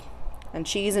onions, and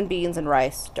cheese and beans and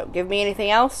rice. Don't give me anything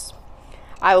else.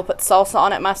 I will put salsa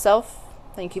on it myself.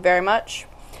 Thank you very much.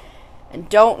 And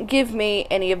don't give me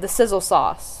any of the sizzle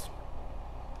sauce.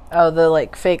 Oh, the,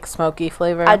 like, fake smoky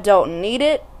flavor? I don't need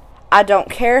it. I don't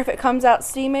care if it comes out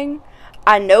steaming.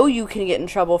 I know you can get in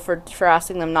trouble for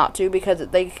asking them not to, because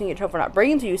they can get in trouble for not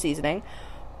bringing to you seasoning.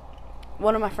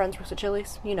 One of my friends works at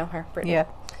Chili's. You know her, Brittany.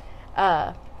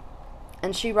 Yeah.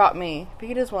 And she brought me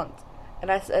fajitas once.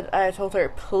 And I told her,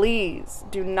 please,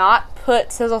 do not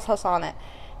put sizzle sauce on it.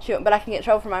 She went, but I can get in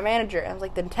trouble for my manager. And I was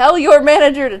like, then tell your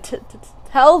manager to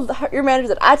tell your manager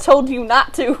that I told you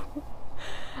not to.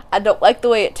 I don't like the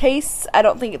way it tastes. I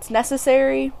don't think it's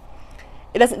necessary.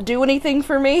 It doesn't do anything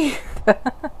for me.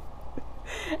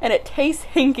 And it tastes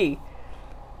hinky.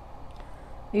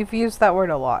 You've used that word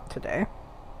a lot today.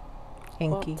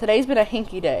 Hinky. Well, today's been a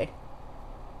hinky day.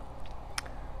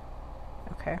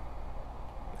 Okay.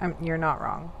 You're not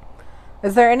wrong.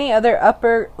 Is there any other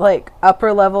upper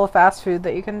level fast food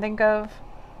that you can think of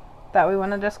that we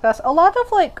want to discuss? A lot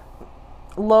of, like,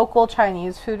 local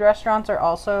Chinese food restaurants are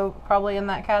also probably in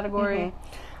that category. Mm-hmm.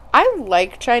 I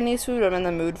like Chinese food. I'm in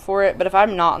the mood for it. But if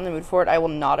I'm not in the mood for it, I will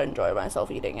not enjoy myself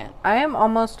eating it. I am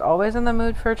almost always in the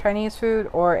mood for Chinese food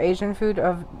or Asian food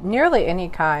of nearly any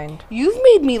kind. You've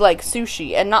made me like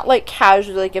sushi, and not like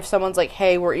casually, like if someone's like,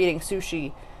 hey, we're eating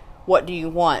sushi, what do you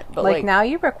want? But like now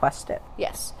you request it.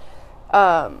 Yes.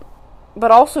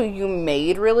 But also you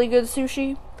made really good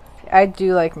sushi. I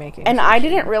do like making and sushi. I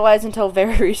didn't realize until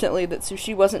very recently that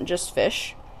sushi wasn't just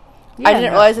fish. Yeah, I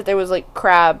didn't realize that there was like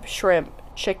crab, shrimp,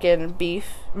 chicken,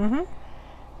 beef. Mm-hmm.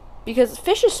 Because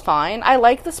fish is fine. I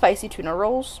like the spicy tuna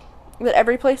rolls that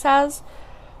every place has.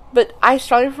 But I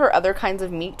strongly prefer other kinds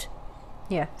of meat.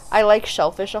 Yes. I like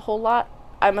shellfish a whole lot.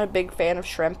 I'm a big fan of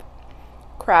shrimp.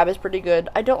 Crab is pretty good.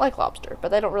 I don't like lobster, but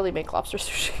they don't really make lobster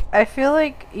sushi. I feel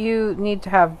like you need to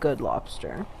have good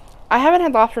lobster. I haven't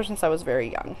had lobster since I was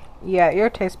very young. Yeah, your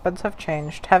taste buds have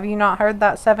changed. Have you not heard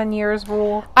that 7 years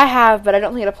rule? I have, but I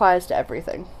don't think it applies to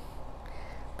everything.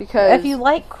 Because if you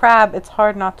like crab, it's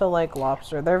hard not to like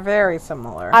lobster. They're very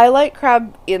similar. I like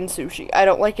crab in sushi. I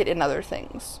don't like it in other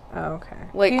things. Oh, okay.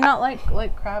 Like, do you not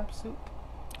like crab soup?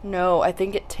 No, I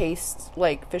think it tastes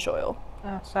like fish oil.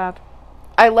 Oh, sad.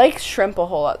 I like shrimp a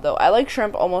whole lot, though. I like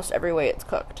shrimp almost every way it's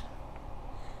cooked.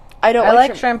 I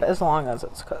like shrimp as long as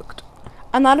it's cooked.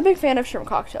 I'm not a big fan of shrimp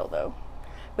cocktail, though.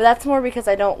 But that's more because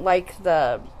I don't like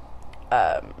the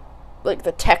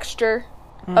texture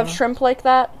of shrimp like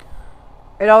that.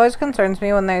 It always concerns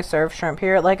me when they serve shrimp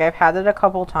here. Like, I've had it a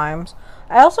couple times.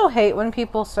 I also hate when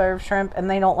people serve shrimp and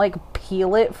they don't, like,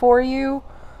 peel it for you.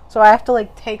 So I have to,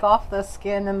 like, take off the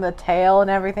skin and the tail and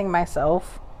everything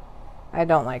myself. I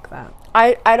don't like that.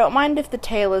 I don't mind if the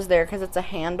tail is there because it's a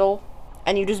handle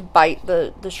and you just bite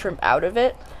the shrimp out of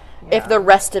it if the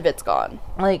rest of it's gone.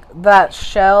 Like, that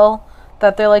shell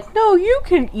that they're like, no, you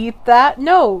can eat that.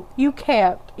 No, you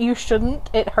can't. You shouldn't.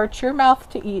 It hurts your mouth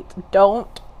to eat.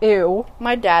 Don't. Ew.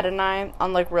 My dad and I,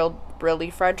 on like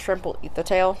really fried shrimp, will eat the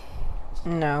tail.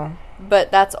 No. But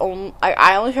that's only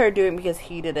I only started doing it because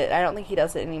he did it. I don't think he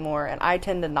does it anymore, and I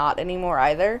tend to not anymore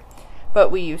either. But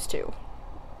we used to.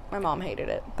 My mom hated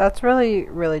it. That's really,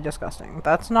 really disgusting.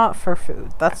 That's not for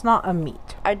food. That's not a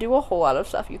meat. I do a whole lot of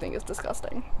stuff you think is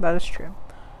disgusting. That is true.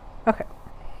 Okay.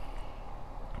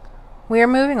 We are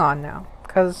moving on now,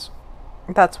 because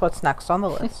that's what's next on the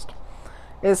list.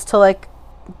 Is to, like,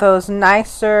 those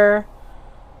nicer,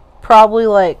 probably,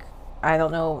 like, I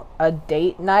don't know, a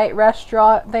date night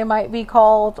restaurant, they might be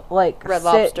called. Like, Red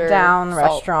Lobster. sit-down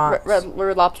restaurants.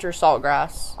 Red Lobster,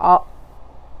 Saltgrass.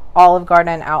 Olive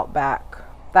Garden, Outback.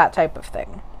 That type of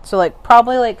thing. So, like,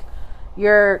 probably, like,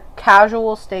 your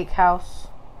casual steakhouse,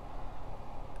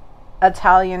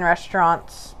 Italian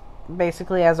restaurants,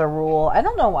 basically as a rule. I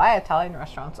don't know why Italian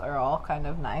restaurants are all kind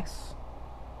of nice.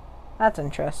 That's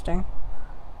interesting.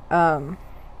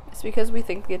 It's because we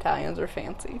think the Italians are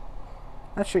fancy.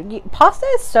 That's true. Pasta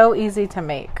is so easy to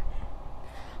make.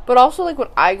 But also, like, when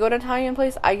I go to an Italian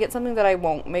place, I get something that I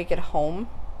won't make at home.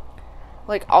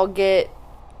 Like, I'll get,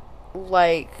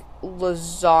 like,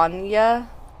 lasagna.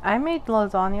 I made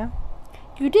lasagna.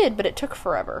 You did, but it took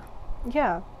forever.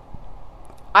 Yeah.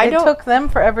 It took them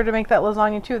forever to make that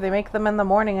lasagna too. They make them in the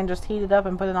morning and just heat it up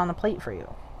and put it on a plate for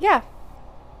you. Yeah.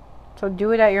 So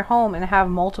do it at your home and have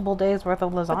multiple days worth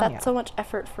of lasagna. But that's so much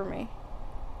effort for me.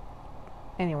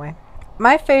 Anyway,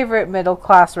 my favorite middle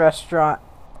class restaurant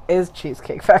is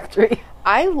Cheesecake Factory.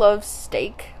 I love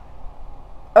steak.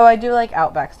 Oh, I do like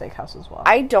Outback Steakhouse as well.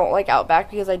 I don't like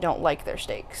Outback because I don't like their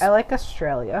steaks. I like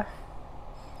Australia.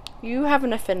 You have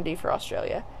an affinity for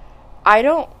Australia. I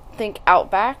don't think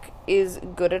Outback is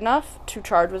good enough to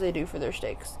charge what they do for their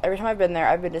steaks. Every time I've been there,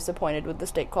 I've been disappointed with the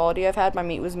steak quality I've had. My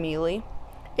meat was mealy.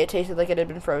 It tasted like it had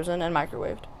been frozen and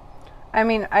microwaved. I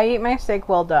mean, I eat my steak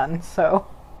well done, so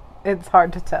it's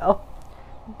hard to tell.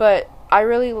 But I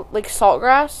really like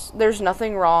Saltgrass. There's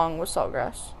nothing wrong with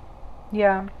Saltgrass.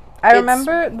 Yeah. I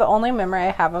remember the only memory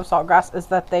I have of Saltgrass is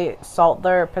that they salt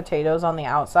their potatoes on the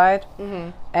outside.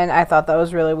 Mm-hmm. And I thought that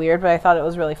was really weird, but I thought it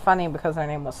was really funny because their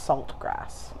name was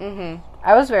Saltgrass. Mm-hmm.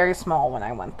 I was very small when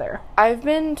I went there. I've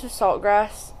been to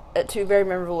Saltgrass at 2 very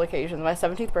memorable occasions. My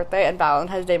 17th birthday and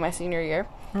Valentine's Day my senior year.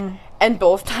 Mm. And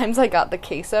both times I got the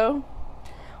queso,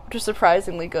 which was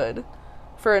surprisingly good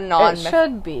for a non... It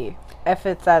should be, if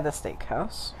it's at a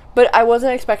steakhouse. But I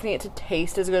wasn't expecting it to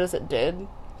taste as good as it did.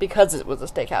 Because it was a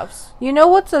steakhouse. You know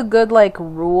what's a good, like,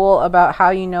 rule about how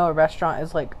you know a restaurant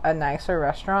is, like, a nicer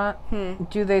restaurant?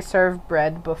 Do they serve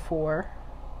bread before?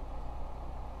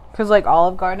 Because, like,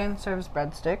 Olive Garden serves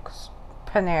breadsticks.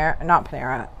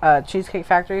 Cheesecake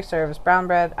Factory serves brown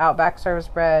bread. Outback serves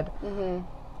bread. Mm-hmm.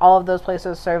 All of those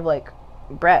places serve, like,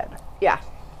 bread. Yeah.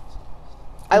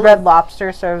 Red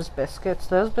Lobster serves biscuits.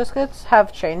 Those biscuits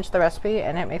have changed the recipe,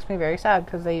 and it makes me very sad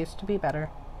because they used to be better.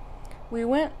 We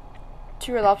went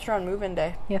to Red Lobster on move-in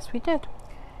day. Yes, we did.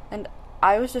 And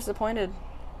I was disappointed.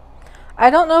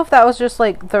 I don't know if that was just,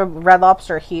 like, the Red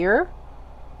Lobster here,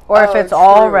 or if it's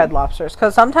all Red Lobsters.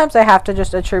 Because sometimes I have to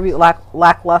just attribute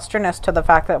lacklusterness to the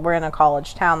fact that we're in a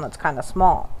college town that's kind of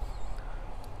small.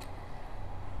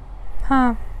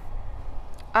 Huh.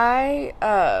 I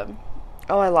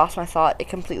lost my thought. It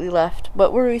completely left.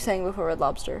 What were we saying before Red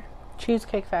Lobster?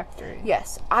 Cheesecake Factory.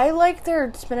 Yes. I like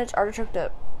their spinach artichoke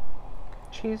dip.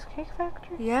 Cheesecake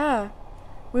Factory? Yeah.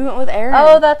 We went with Aaron.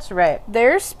 Oh, that's right.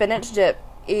 Their spinach dip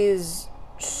is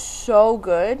so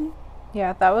good.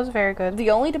 Yeah, that was very good. The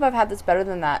only dip I've had that's better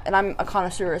than that, and I'm a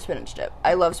connoisseur of spinach dip.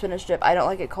 I love spinach dip. I don't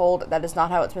like it cold. That is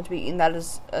not how it's meant to be eaten. That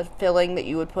is a filling that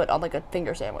you would put on, like, a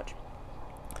finger sandwich.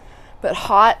 But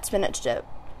hot spinach dip,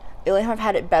 the only time I've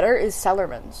had it better is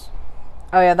Sellerman's.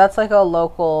 Oh, yeah, that's like a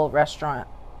local restaurant.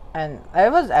 And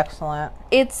it was excellent.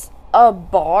 It's a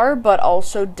bar, but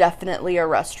also definitely a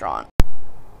restaurant.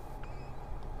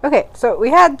 Okay, so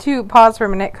we had to pause for a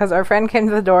minute because our friend came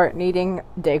to the door needing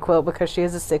Dayquil because she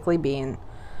is a sickly bean.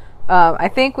 I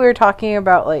think we were talking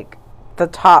about, like, the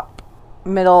top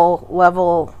middle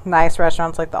level nice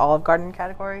restaurants, like the Olive Garden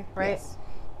category, right? Yes.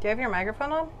 Do you have your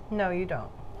microphone on? No, you don't.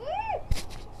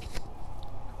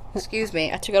 Excuse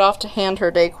me, I took it off to hand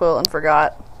her Dayquil and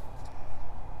forgot.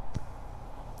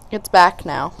 It's back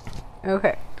now.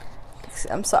 Okay.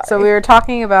 I'm sorry. So we were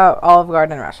talking about Olive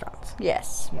Garden restaurants.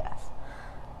 Yes. Yes.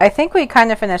 I think we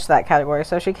kind of finished that category.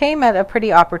 So she came at a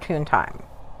pretty opportune time.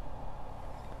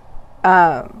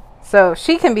 So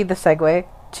she can be the segue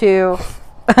to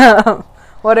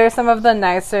what are some of the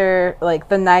nicer, like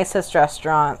the nicest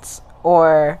restaurants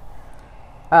or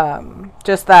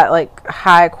just that like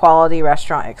high quality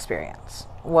restaurant experience.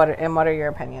 What are your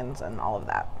opinions and all of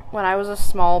that? When I was a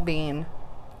small bean,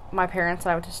 my parents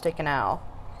and I went to Steak and Ale.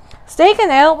 Steak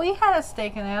and Ale? We had a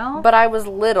Steak and Ale. But I was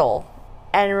little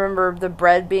and remember the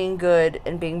bread being good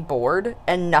and being bored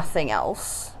and nothing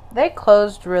else. They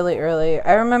closed really early.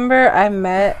 I remember I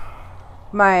met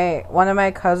one of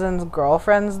my cousin's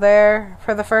girlfriends there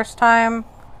for the first time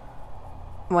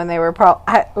when they were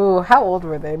how old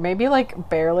were they? Maybe like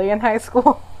barely in high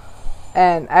school.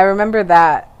 And I remember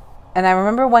that. And I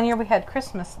remember one year we had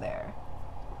Christmas there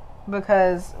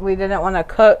because we didn't want to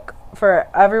cook for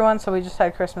everyone, so we just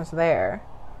had Christmas there.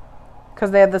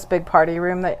 Because they had this big party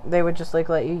room that they would just, like,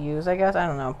 let you use, I guess. I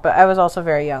don't know. But I was also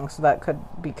very young, so that could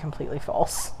be completely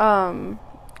false.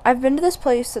 I've been to this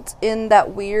place that's in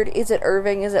that weird, is it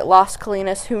Irving, is it Las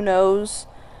Colinas, who knows,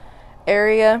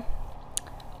 area,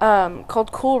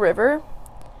 called Cool River.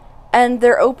 And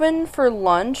they're open for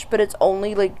lunch, but it's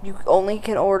only, like, you only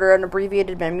can order an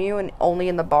abbreviated menu and only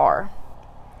in the bar.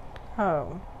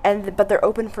 Oh. But they're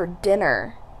open for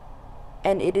dinner.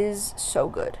 And it is so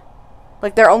good.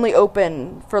 Like, they're only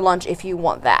open for lunch if you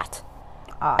want that.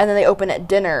 And then they open at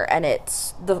dinner, and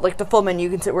it's, the full menu. You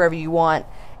can sit wherever you want.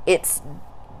 It's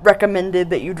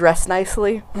recommended that you dress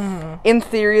nicely. Mm-hmm. In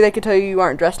theory, they could tell you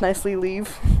aren't dressed nicely,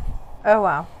 leave. Oh,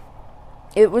 wow.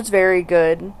 It was very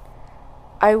good.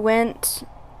 I went,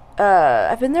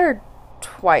 I've been there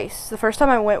twice. The first time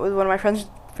I went with one of my friends'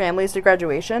 families to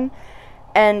graduation,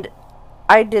 and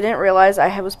I didn't realize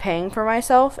I was paying for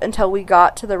myself until we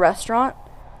got to the restaurant.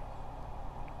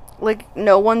 Like,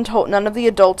 none of the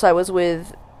adults I was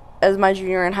with as my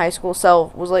junior in high school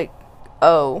self was like,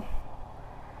 oh,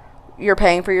 you're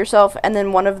paying for yourself. And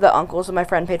then one of the uncles of my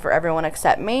friend paid for everyone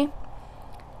except me.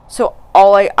 So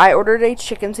I ordered a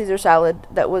chicken Caesar salad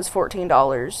that was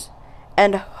 $14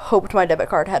 and hoped my debit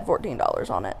card had $14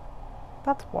 on it.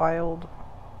 That's wild.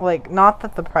 Like, not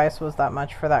that the price was that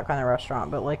much for that kind of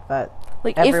restaurant, but like that,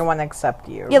 like everyone except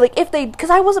you. Yeah, like because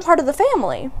I wasn't part of the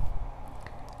family.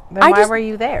 Then why were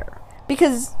you there?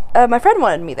 Because my friend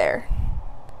wanted me there.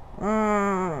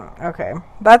 Okay.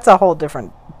 That's a whole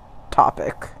different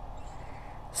topic.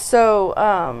 So,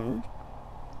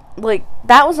 like,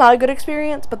 that was not a good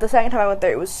experience, but the second time I went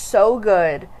there, it was so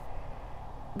good.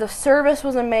 The service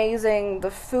was amazing.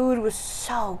 The food was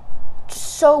so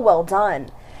well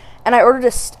done. And I ordered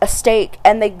a steak,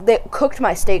 and they cooked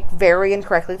my steak very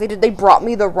incorrectly. They brought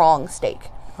me the wrong steak.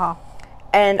 Huh.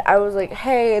 And I was like,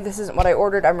 hey, this isn't what I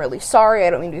ordered. I'm really sorry. I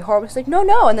don't mean to be horrible. It's like, no.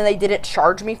 And then they didn't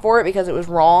charge me for it because it was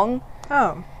wrong.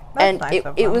 Oh, that's nice of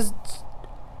them. It was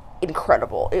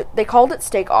incredible. They called it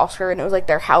Steak Oscar, and it was like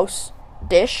their house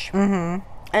dish. Mm-hmm.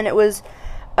 And it was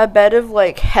a bed of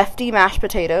like hefty mashed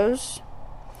potatoes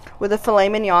with a filet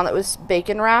mignon that was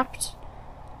bacon wrapped,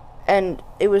 and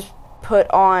it was put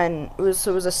on. It was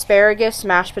asparagus,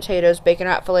 mashed potatoes, bacon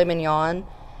wrapped filet mignon,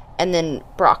 and then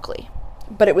broccoli.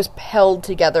 But it was held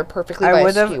together perfectly by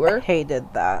a skewer. I would have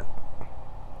hated that.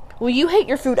 Well, you hate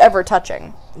your food ever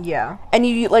touching. Yeah. And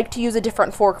you like to use a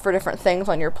different fork for different things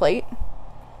on your plate.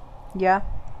 Yeah.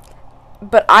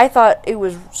 But I thought it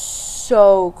was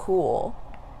so cool.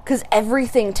 Because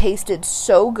everything tasted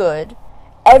so good.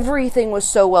 Everything was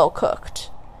so well cooked.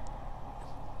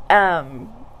 And,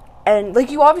 like,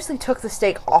 you obviously took the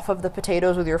steak off of the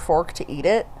potatoes with your fork to eat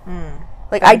it.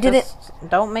 Like, I didn't...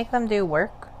 Don't make them do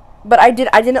work. But I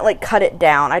didn't, like, cut it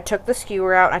down. I took the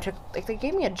skewer out, and they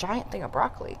gave me a giant thing of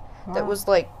broccoli. Wow. That was,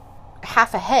 like,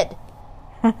 half a head.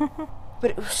 But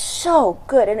it was so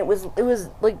good, and it was,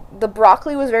 like, the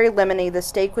broccoli was very lemony, the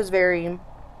steak was very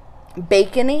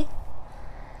bacony,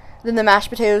 then the mashed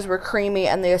potatoes were creamy,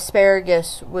 and the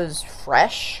asparagus was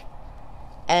fresh,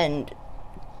 and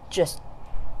just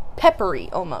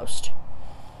peppery, almost.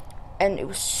 And it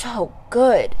was so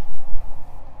good.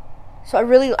 So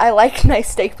I like nice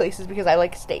steak places because I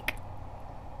like steak.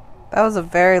 That was a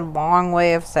very long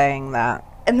way of saying that.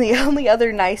 And the only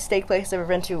other nice steak place I've ever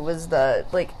been to was the,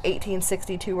 like,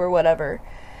 1862 or whatever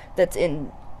that's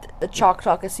in the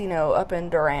Choctaw Casino up in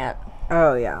Durant.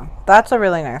 Oh, yeah. That's a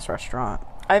really nice restaurant.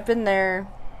 I've been there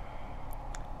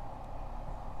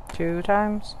 2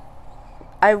 times.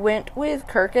 I went with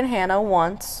Kirk and Hannah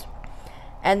once,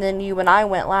 and then you and I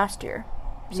went last year.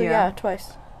 So, yeah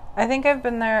twice. I think I've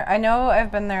been there. I know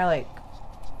I've been there, like,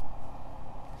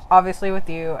 obviously with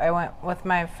you. I went with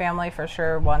my family for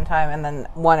sure one time, and then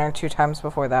 1 or 2 times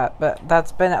before that. But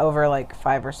that's been over, like,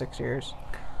 5 or 6 years.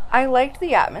 I liked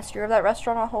the atmosphere of that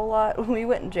restaurant a whole lot. When we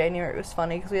went in January, it was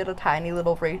funny because we had a tiny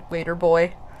little waiter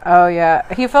boy. Oh, yeah.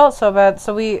 He felt so bad.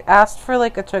 So we asked for,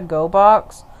 like, a to-go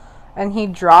box, and he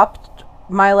dropped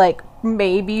my, like,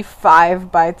 maybe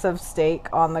 5 bites of steak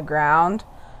on the ground.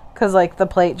 Because, like, the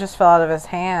plate just fell out of his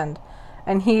hand.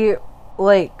 And he,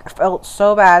 like, felt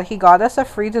so bad. He got us a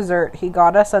free dessert. He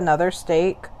got us another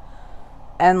steak.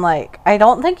 And, like, I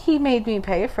don't think he made me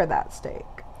pay for that steak.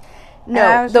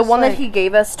 No, the one that he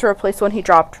gave us to replace the one he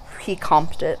dropped, he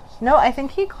comped it. No, I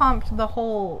think he comped the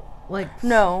whole, like,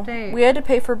 steak. We had to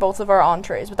pay for both of our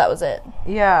entrees, but that was it.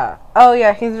 Yeah. Oh,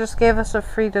 yeah, he just gave us a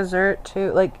free dessert,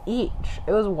 too. Like, each.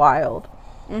 It was wild.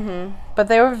 Mm-hmm. But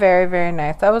they were very, very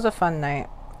nice. That was a fun night.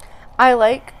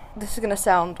 This is going to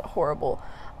sound horrible,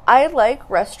 I like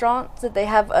restaurants that they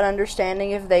have an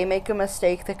understanding if they make a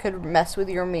mistake that could mess with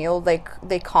your meal,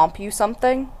 they comp you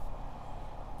something.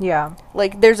 Yeah.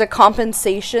 Like, there's a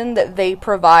compensation that they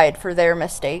provide for their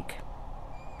mistake.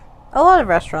 A lot of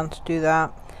restaurants do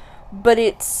that. But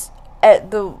it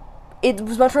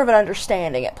was much more of an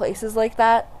understanding at places like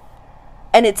that.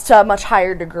 And it's to a much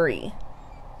higher degree.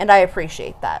 And I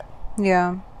appreciate that.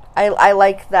 Yeah. I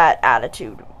like that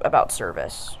attitude about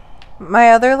service.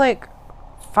 My other, like,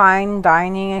 fine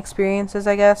dining experiences,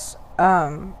 I guess,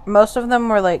 most of them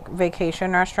were, like,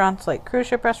 vacation restaurants, like cruise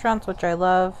ship restaurants, which I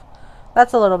love.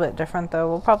 That's a little bit different, though.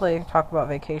 We'll probably talk about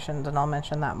vacations, and I'll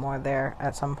mention that more there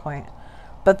at some point.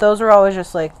 But those were always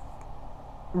just, like,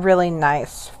 really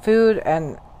nice food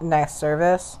and nice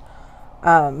service.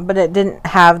 But it didn't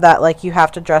have that, like, you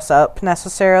have to dress up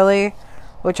necessarily,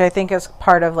 which I think is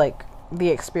part of, like, the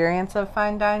experience of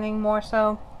fine dining more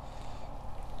so.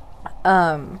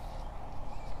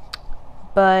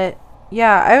 But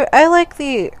yeah, I like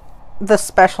the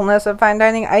specialness of fine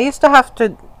dining. I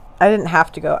didn't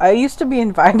have to go. I used to be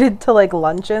invited to, like,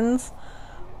 luncheons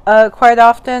quite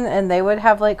often, and they would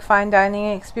have, like, fine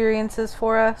dining experiences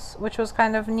for us, which was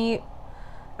kind of neat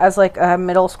as, like, a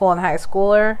middle school and high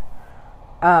schooler.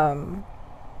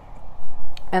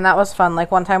 And that was fun.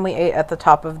 Like, one time we ate at the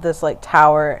top of this, like,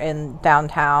 tower in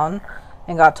downtown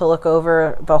and got to look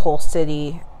over the whole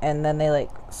city, and then they, like,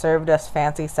 served us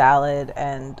fancy salad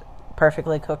and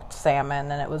perfectly cooked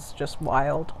salmon, and it was just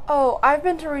wild. Oh, I've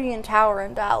been to Reunion Tower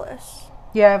in Dallas.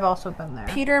 Yeah, I've also been there.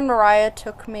 Peter and Mariah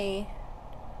took me,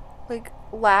 like,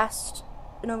 last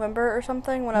November or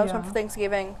something when I was home for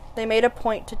Thanksgiving. They made a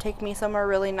point to take me somewhere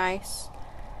really nice.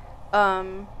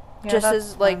 Just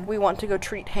as, like, we want to go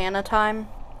treat Hannah time.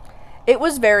 It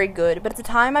was very good, but at the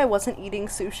time I wasn't eating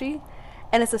sushi,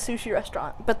 and it's a sushi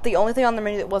restaurant. But the only thing on the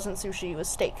menu that wasn't sushi was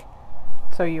steak.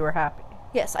 So you were happy.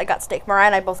 Yes, I got steak. Mariah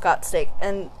and I both got steak.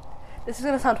 And this is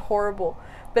going to sound horrible,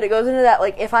 but it goes into that,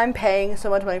 like, if I'm paying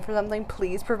so much money for something,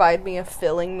 please provide me a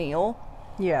filling meal.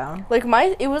 Yeah. Like,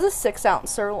 it was a 6-ounce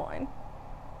sirloin.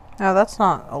 No, that's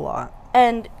not a lot.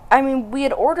 And, I mean, we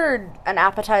had ordered an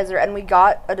appetizer and we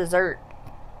got a dessert.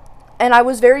 And I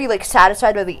was very, like,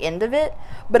 satisfied by the end of it.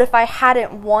 But if I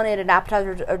hadn't wanted an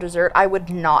appetizer or dessert, I would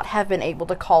not have been able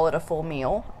to call it a full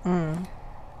meal. Mm.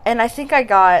 And I think I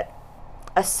got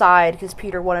a side because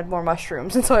Peter wanted more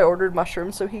mushrooms, and so I ordered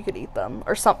mushrooms so he could eat them,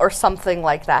 or something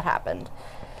like that happened.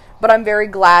 But I'm very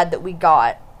glad that we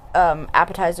got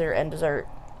appetizer and dessert,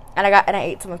 and I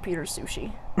ate some of Peter's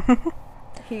sushi.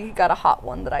 He got a hot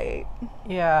one that I ate.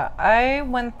 Yeah, I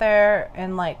went there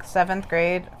in, like, 7th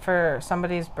grade for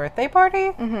somebody's birthday party.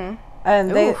 Mm-hmm.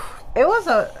 And it was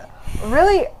a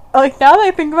really, like, now that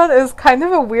I think about it, it was kind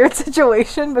of a weird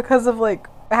situation because of, like,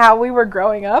 how we were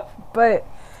growing up. But,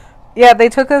 yeah, they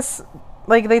took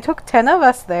 10 of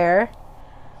us there.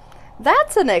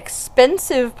 That's an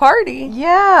expensive party.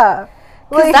 Yeah.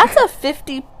 Because that's a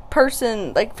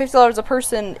 50-person, like, $50 a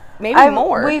person, maybe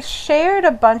more. We shared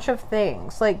a bunch of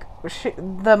things. Like,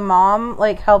 the mom,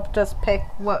 like, helped us pick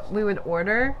what we would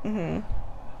order. Mm-hmm.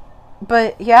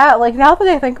 But, yeah, like, now that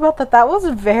I think about that was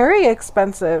very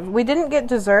expensive. We didn't get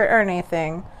dessert or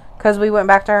anything, because we went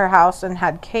back to her house and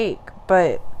had cake.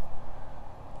 But,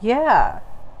 yeah.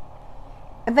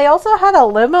 And they also had a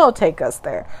limo take us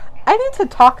there. I need to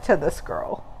talk to this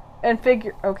girl and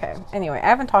figure... Okay, anyway, I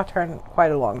haven't talked to her in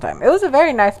quite a long time. It was a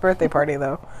very nice birthday party,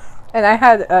 though. And I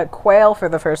had quail for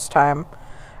the first time.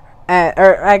 I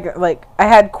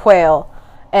had quail,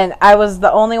 and I was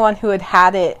the only one who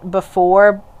had it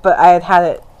before, but I had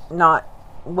it not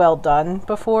well done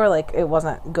before. Like, it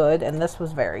wasn't good, and this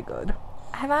was very good.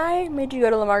 Have I made you go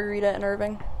to La Margarita in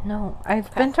Irving? No,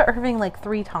 I've been to Irving like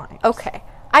 3 times. Okay.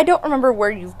 I don't remember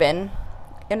where you've been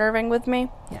in Irving with me.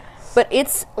 Yes. But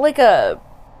it's like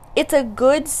it's a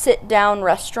good sit-down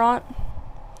restaurant,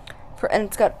 and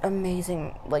it's got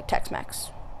amazing, like, Tex-Mex.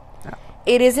 Oh.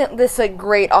 It isn't this, like,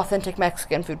 great, authentic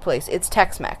Mexican food place. It's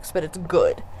Tex-Mex, but it's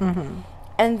good. Mm-hmm.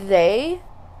 And they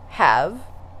have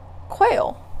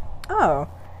quail. Oh.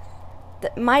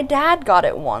 My dad got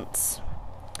it once,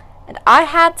 and I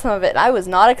had some of it, and I was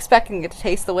not expecting it to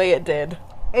taste the way it did.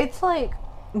 It's like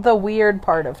the weird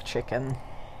part of chicken.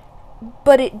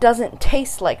 But it doesn't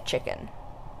taste like chicken.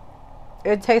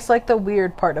 It tastes like the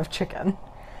weird part of chicken.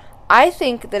 I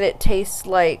think that it tastes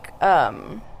like,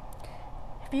 have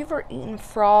you ever eaten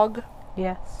frog?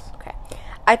 Yes. Okay.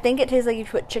 I think it tastes like if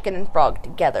you put chicken and frog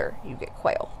together, you get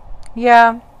quail.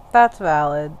 Yeah, that's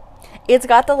valid. It's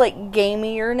got the, like,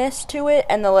 gamierness to it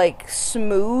and the, like,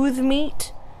 smooth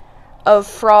meat of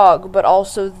frog, but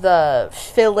also the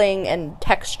filling and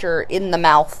texture in the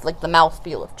mouth, like the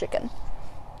mouthfeel of chicken.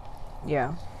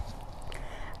 Yeah.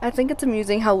 I think it's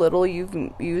amusing how little you've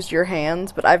used your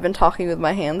hands, but I've been talking with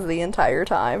my hands the entire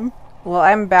time. Well,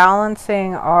 I'm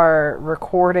balancing our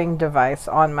recording device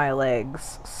on my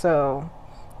legs, so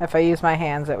if I use my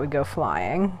hands, it would go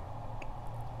flying.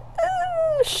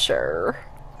 Sure.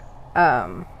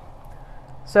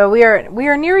 So we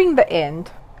are nearing the end,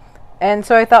 and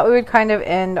so I thought we would kind of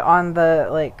end on the,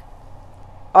 like,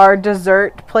 our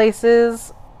dessert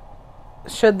places.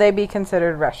 Should they be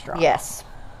considered restaurants? Yes.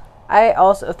 I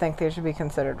also think they should be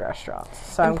considered restaurants.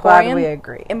 So I'm glad we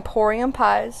agree. Emporium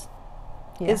Pies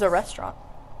is a restaurant.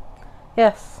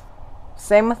 Yes.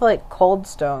 Same with, like, Cold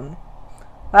Stone.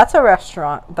 That's a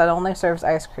restaurant that only serves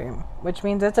ice cream, which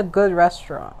means it's a good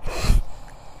restaurant.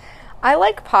 I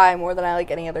like pie more than I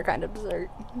like any other kind of dessert.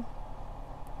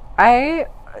 I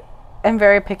am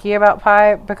very picky about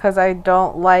pie because I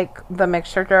don't like the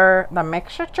mixture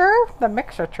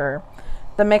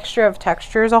of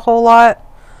textures a whole lot.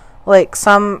 Like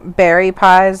some berry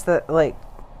pies that like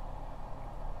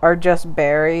are just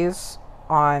berries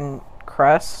on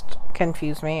crust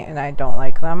confuse me and I don't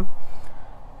like them.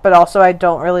 But also I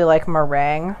don't really like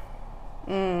meringue.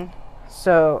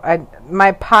 So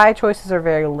my pie choices are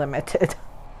very limited.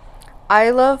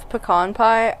 I love pecan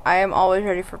pie. I am always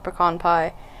ready for pecan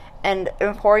pie. And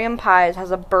Emporium Pies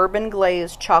has a bourbon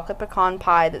glazed chocolate pecan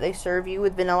pie that they serve you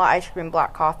with vanilla ice cream and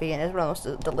black coffee, and it's one of the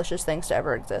most delicious things to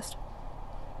ever exist.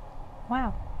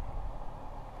 Wow.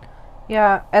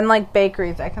 Yeah, and like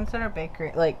bakeries, I consider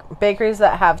bakeries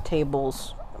that have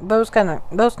tables. Those can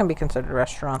be considered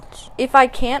restaurants. If I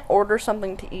can't order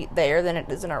something to eat there, then it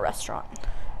isn't a restaurant.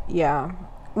 Yeah.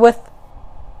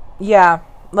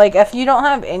 Like if you don't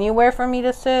have anywhere for me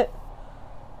to sit,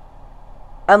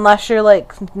 unless you're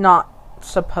like not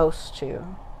supposed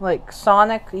to. Like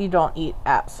Sonic, you don't eat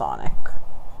at Sonic.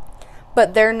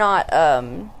 But they're not,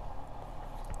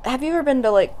 have you ever been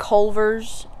to like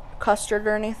Culver's Custard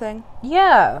or anything?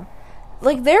 Yeah.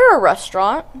 Like they're a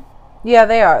restaurant. Yeah,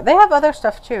 they are. They have other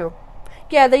stuff too.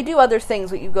 Yeah, they do other things,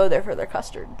 but you go there for their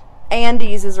custard.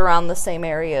 Andy's is around the same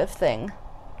area of thing.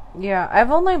 Yeah,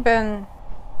 I've only been...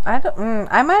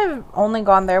 I might have only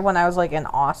gone there when I was, like, in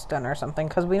Austin or something,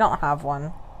 because we don't have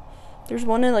one. There's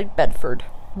one in, like, Bedford.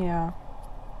 Yeah.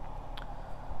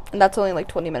 And that's only, like,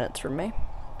 20 minutes from me.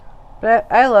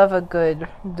 But I love a good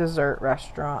dessert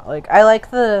restaurant. Like, I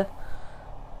like the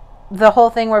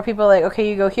whole thing where people are like, okay,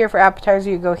 you go here for appetizer,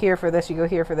 you go here for this, you go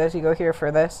here for this, you go here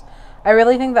for this. I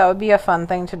really think that would be a fun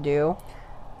thing to do.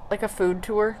 Like a food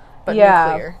tour? But Yeah.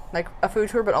 nuclear. Like a food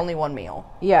tour, but only one meal.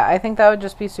 Yeah, I think that would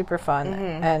just be super fun.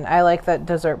 Mhm. And I like that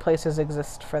dessert places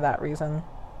exist for that reason.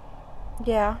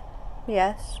 Yeah.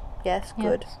 Yes. Yes.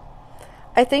 Good. Yes.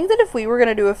 I think that if we were going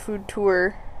to do a food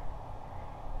tour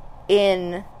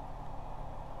in,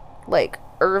 like,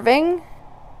 Irving,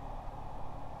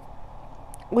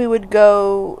 we would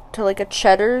go to, like, a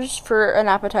Cheddar's for an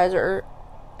appetizer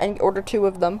and order 2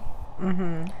 of them.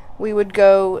 Mm-hmm. We would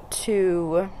go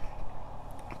to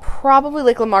probably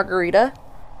like La Margarita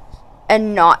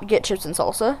and not get chips and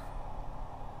salsa.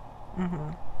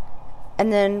 Mm-hmm.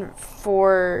 And then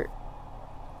for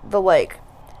the, like,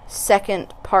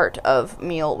 second part of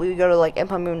meal, we would go to, like,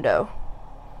 Empamundo,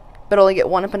 but only get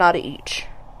 1 empanada each.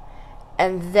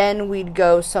 And then we'd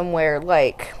go somewhere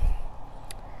like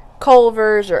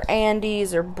Culver's or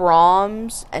Andy's or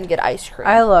Brahms and get ice cream.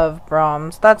 I love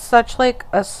Brahms. That's such, like,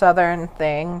 a southern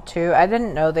thing, too. I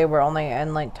didn't know they were only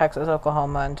in, like, Texas,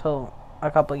 Oklahoma until a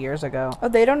couple years ago. Oh,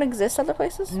 they don't exist other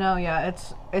places? No, yeah,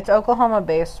 it's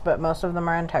Oklahoma-based, but most of them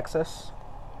are in Texas.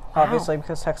 Wow. Obviously,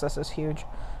 because Texas is huge.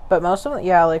 But most of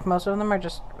them are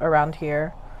just around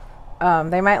here.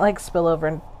 They might, like, spill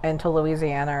over into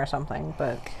Louisiana or something,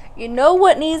 but... You know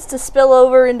what needs to spill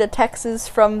over into Texas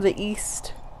from the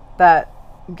east? That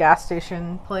gas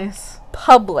station place.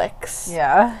 Publix.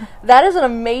 Yeah. That is an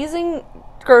amazing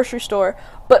grocery store,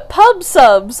 but pub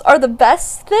subs are the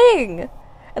best thing.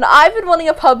 And I've been wanting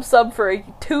a pub sub for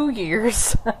 2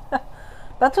 years.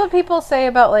 That's what people say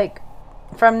about, like,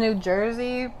 from New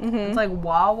Jersey. Mm-hmm. It's like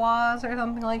Wawa's or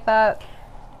something like that.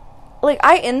 Like,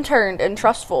 I interned in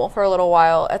Trustful for a little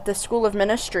while at the School of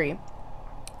Ministry.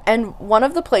 And one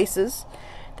of the places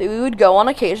that we would go on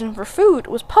occasion for food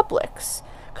was Publix.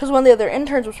 Because one of the other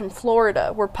interns was from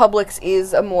Florida, where Publix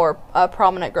is a more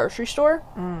prominent grocery store.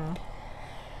 Mm.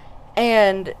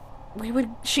 And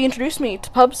she introduced me to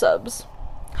pub subs.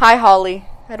 Hi, Holly.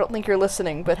 I don't think you're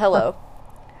listening, but hello.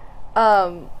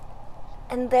 And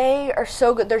they are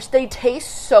so good. They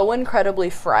taste so incredibly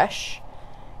fresh,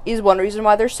 is one reason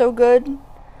why they're so good.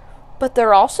 But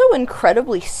they're also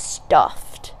incredibly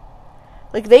stuffed.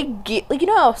 Like, they get, like, you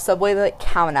know how Subway, they, like,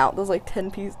 count out those, like,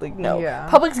 10 pieces? Like, no. Yeah.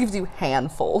 Publix gives you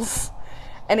handfuls.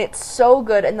 And it's so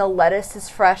good, and the lettuce is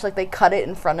fresh. Like, they cut it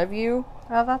in front of you.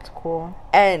 Oh, that's cool.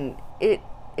 And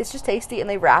it's just tasty, and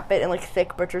they wrap it in, like,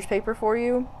 thick butcher's paper for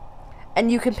you.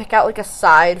 And you can pick out, like, a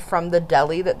side from the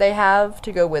deli that they have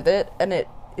to go with it, and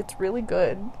it's really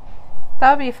good.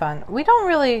 That would be fun. We don't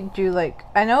really do, like...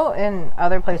 I know in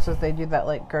other places they do that,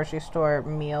 like, grocery store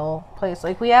meal place.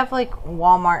 Like, we have, like,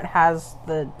 Walmart has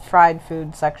the fried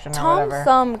food section or Tom whatever.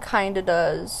 Thumb kind of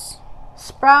does.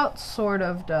 Sprouts sort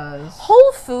of does.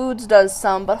 Whole Foods does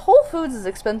some, but Whole Foods is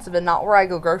expensive and not where I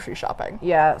go grocery shopping.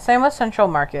 Yeah, same with Central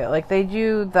Market. Like, they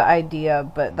do the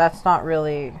idea, but that's not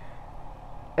really...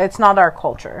 It's not our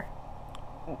culture.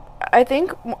 I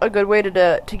think a good way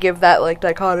to give that, like,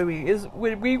 dichotomy is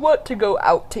when we want to go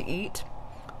out to eat,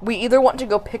 we either want to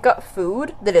go pick up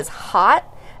food that is hot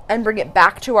and bring it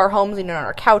back to our homes and eat on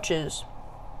our couches,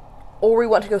 or we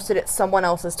want to go sit at someone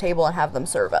else's table and have them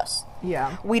serve us.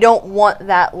 Yeah. We don't want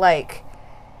that, like,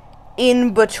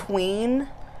 in between.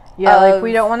 Yeah, like,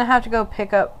 we don't want to have to go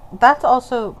pick up... That's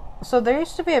also... So there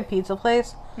used to be a pizza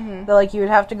place that, like, you would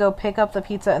have to go pick up the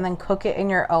pizza and then cook it in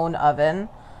your own oven.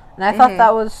 And I thought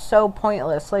that was so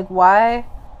pointless. Like, why...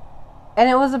 And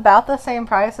it was about the same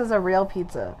price as a real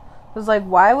pizza. It was like,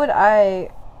 why would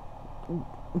I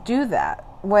do that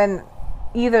when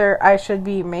either I should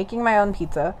be making my own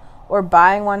pizza or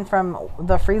buying one from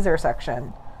the freezer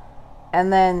section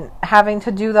and then having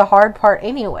to do the hard part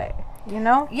anyway, you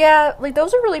know? Yeah, like,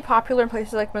 those are really popular in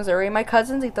places like Missouri. My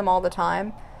cousins eat them all the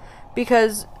time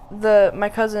because my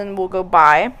cousin will go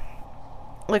buy,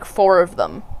 like, 4 of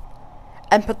them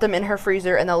and put them in her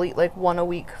freezer, and they'll eat, like, 1 a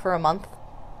week for a month.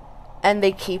 And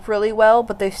they keep really well,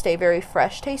 but they stay very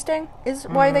fresh tasting, is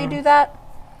why they do that.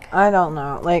 I don't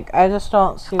know. Like, I just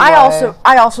don't see why.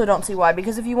 I also don't see why,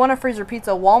 because if you want a freezer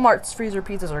pizza, Walmart's freezer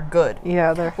pizzas are good.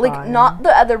 Yeah, they're Like, fine. not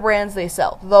the other brands they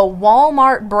sell. The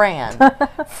Walmart brand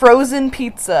frozen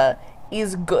pizza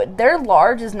is good. Their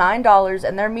large is $9,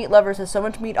 and their meat lovers has so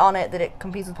much meat on it that it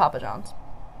competes with Papa John's.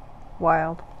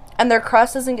 Wild. And their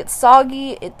crust doesn't get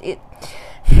soggy.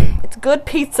 It's good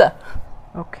pizza.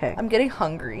 Okay. I'm getting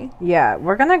hungry. Yeah,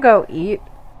 we're gonna go eat.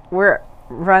 We're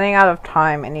running out of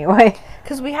time anyway.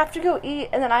 Because we have to go eat,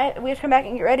 and then we have to come back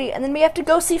and get ready, and then we have to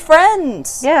go see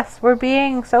friends. Yes, we're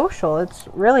being social. It's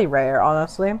really rare,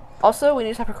 honestly. Also, we need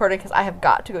to stop recording because I have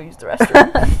got to go use the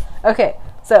restroom. Okay,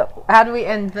 so how do we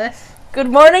end this? Good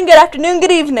morning, good afternoon,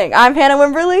 good evening. I'm Hannah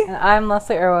Wimberly. And I'm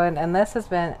Leslie Irwin, and this has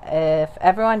been If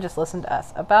Everyone Just Listened to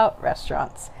Us About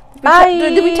Restaurants.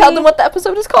 Did we tell them what the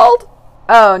episode is called?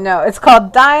 Oh, no, it's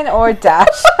called Dine or Dash.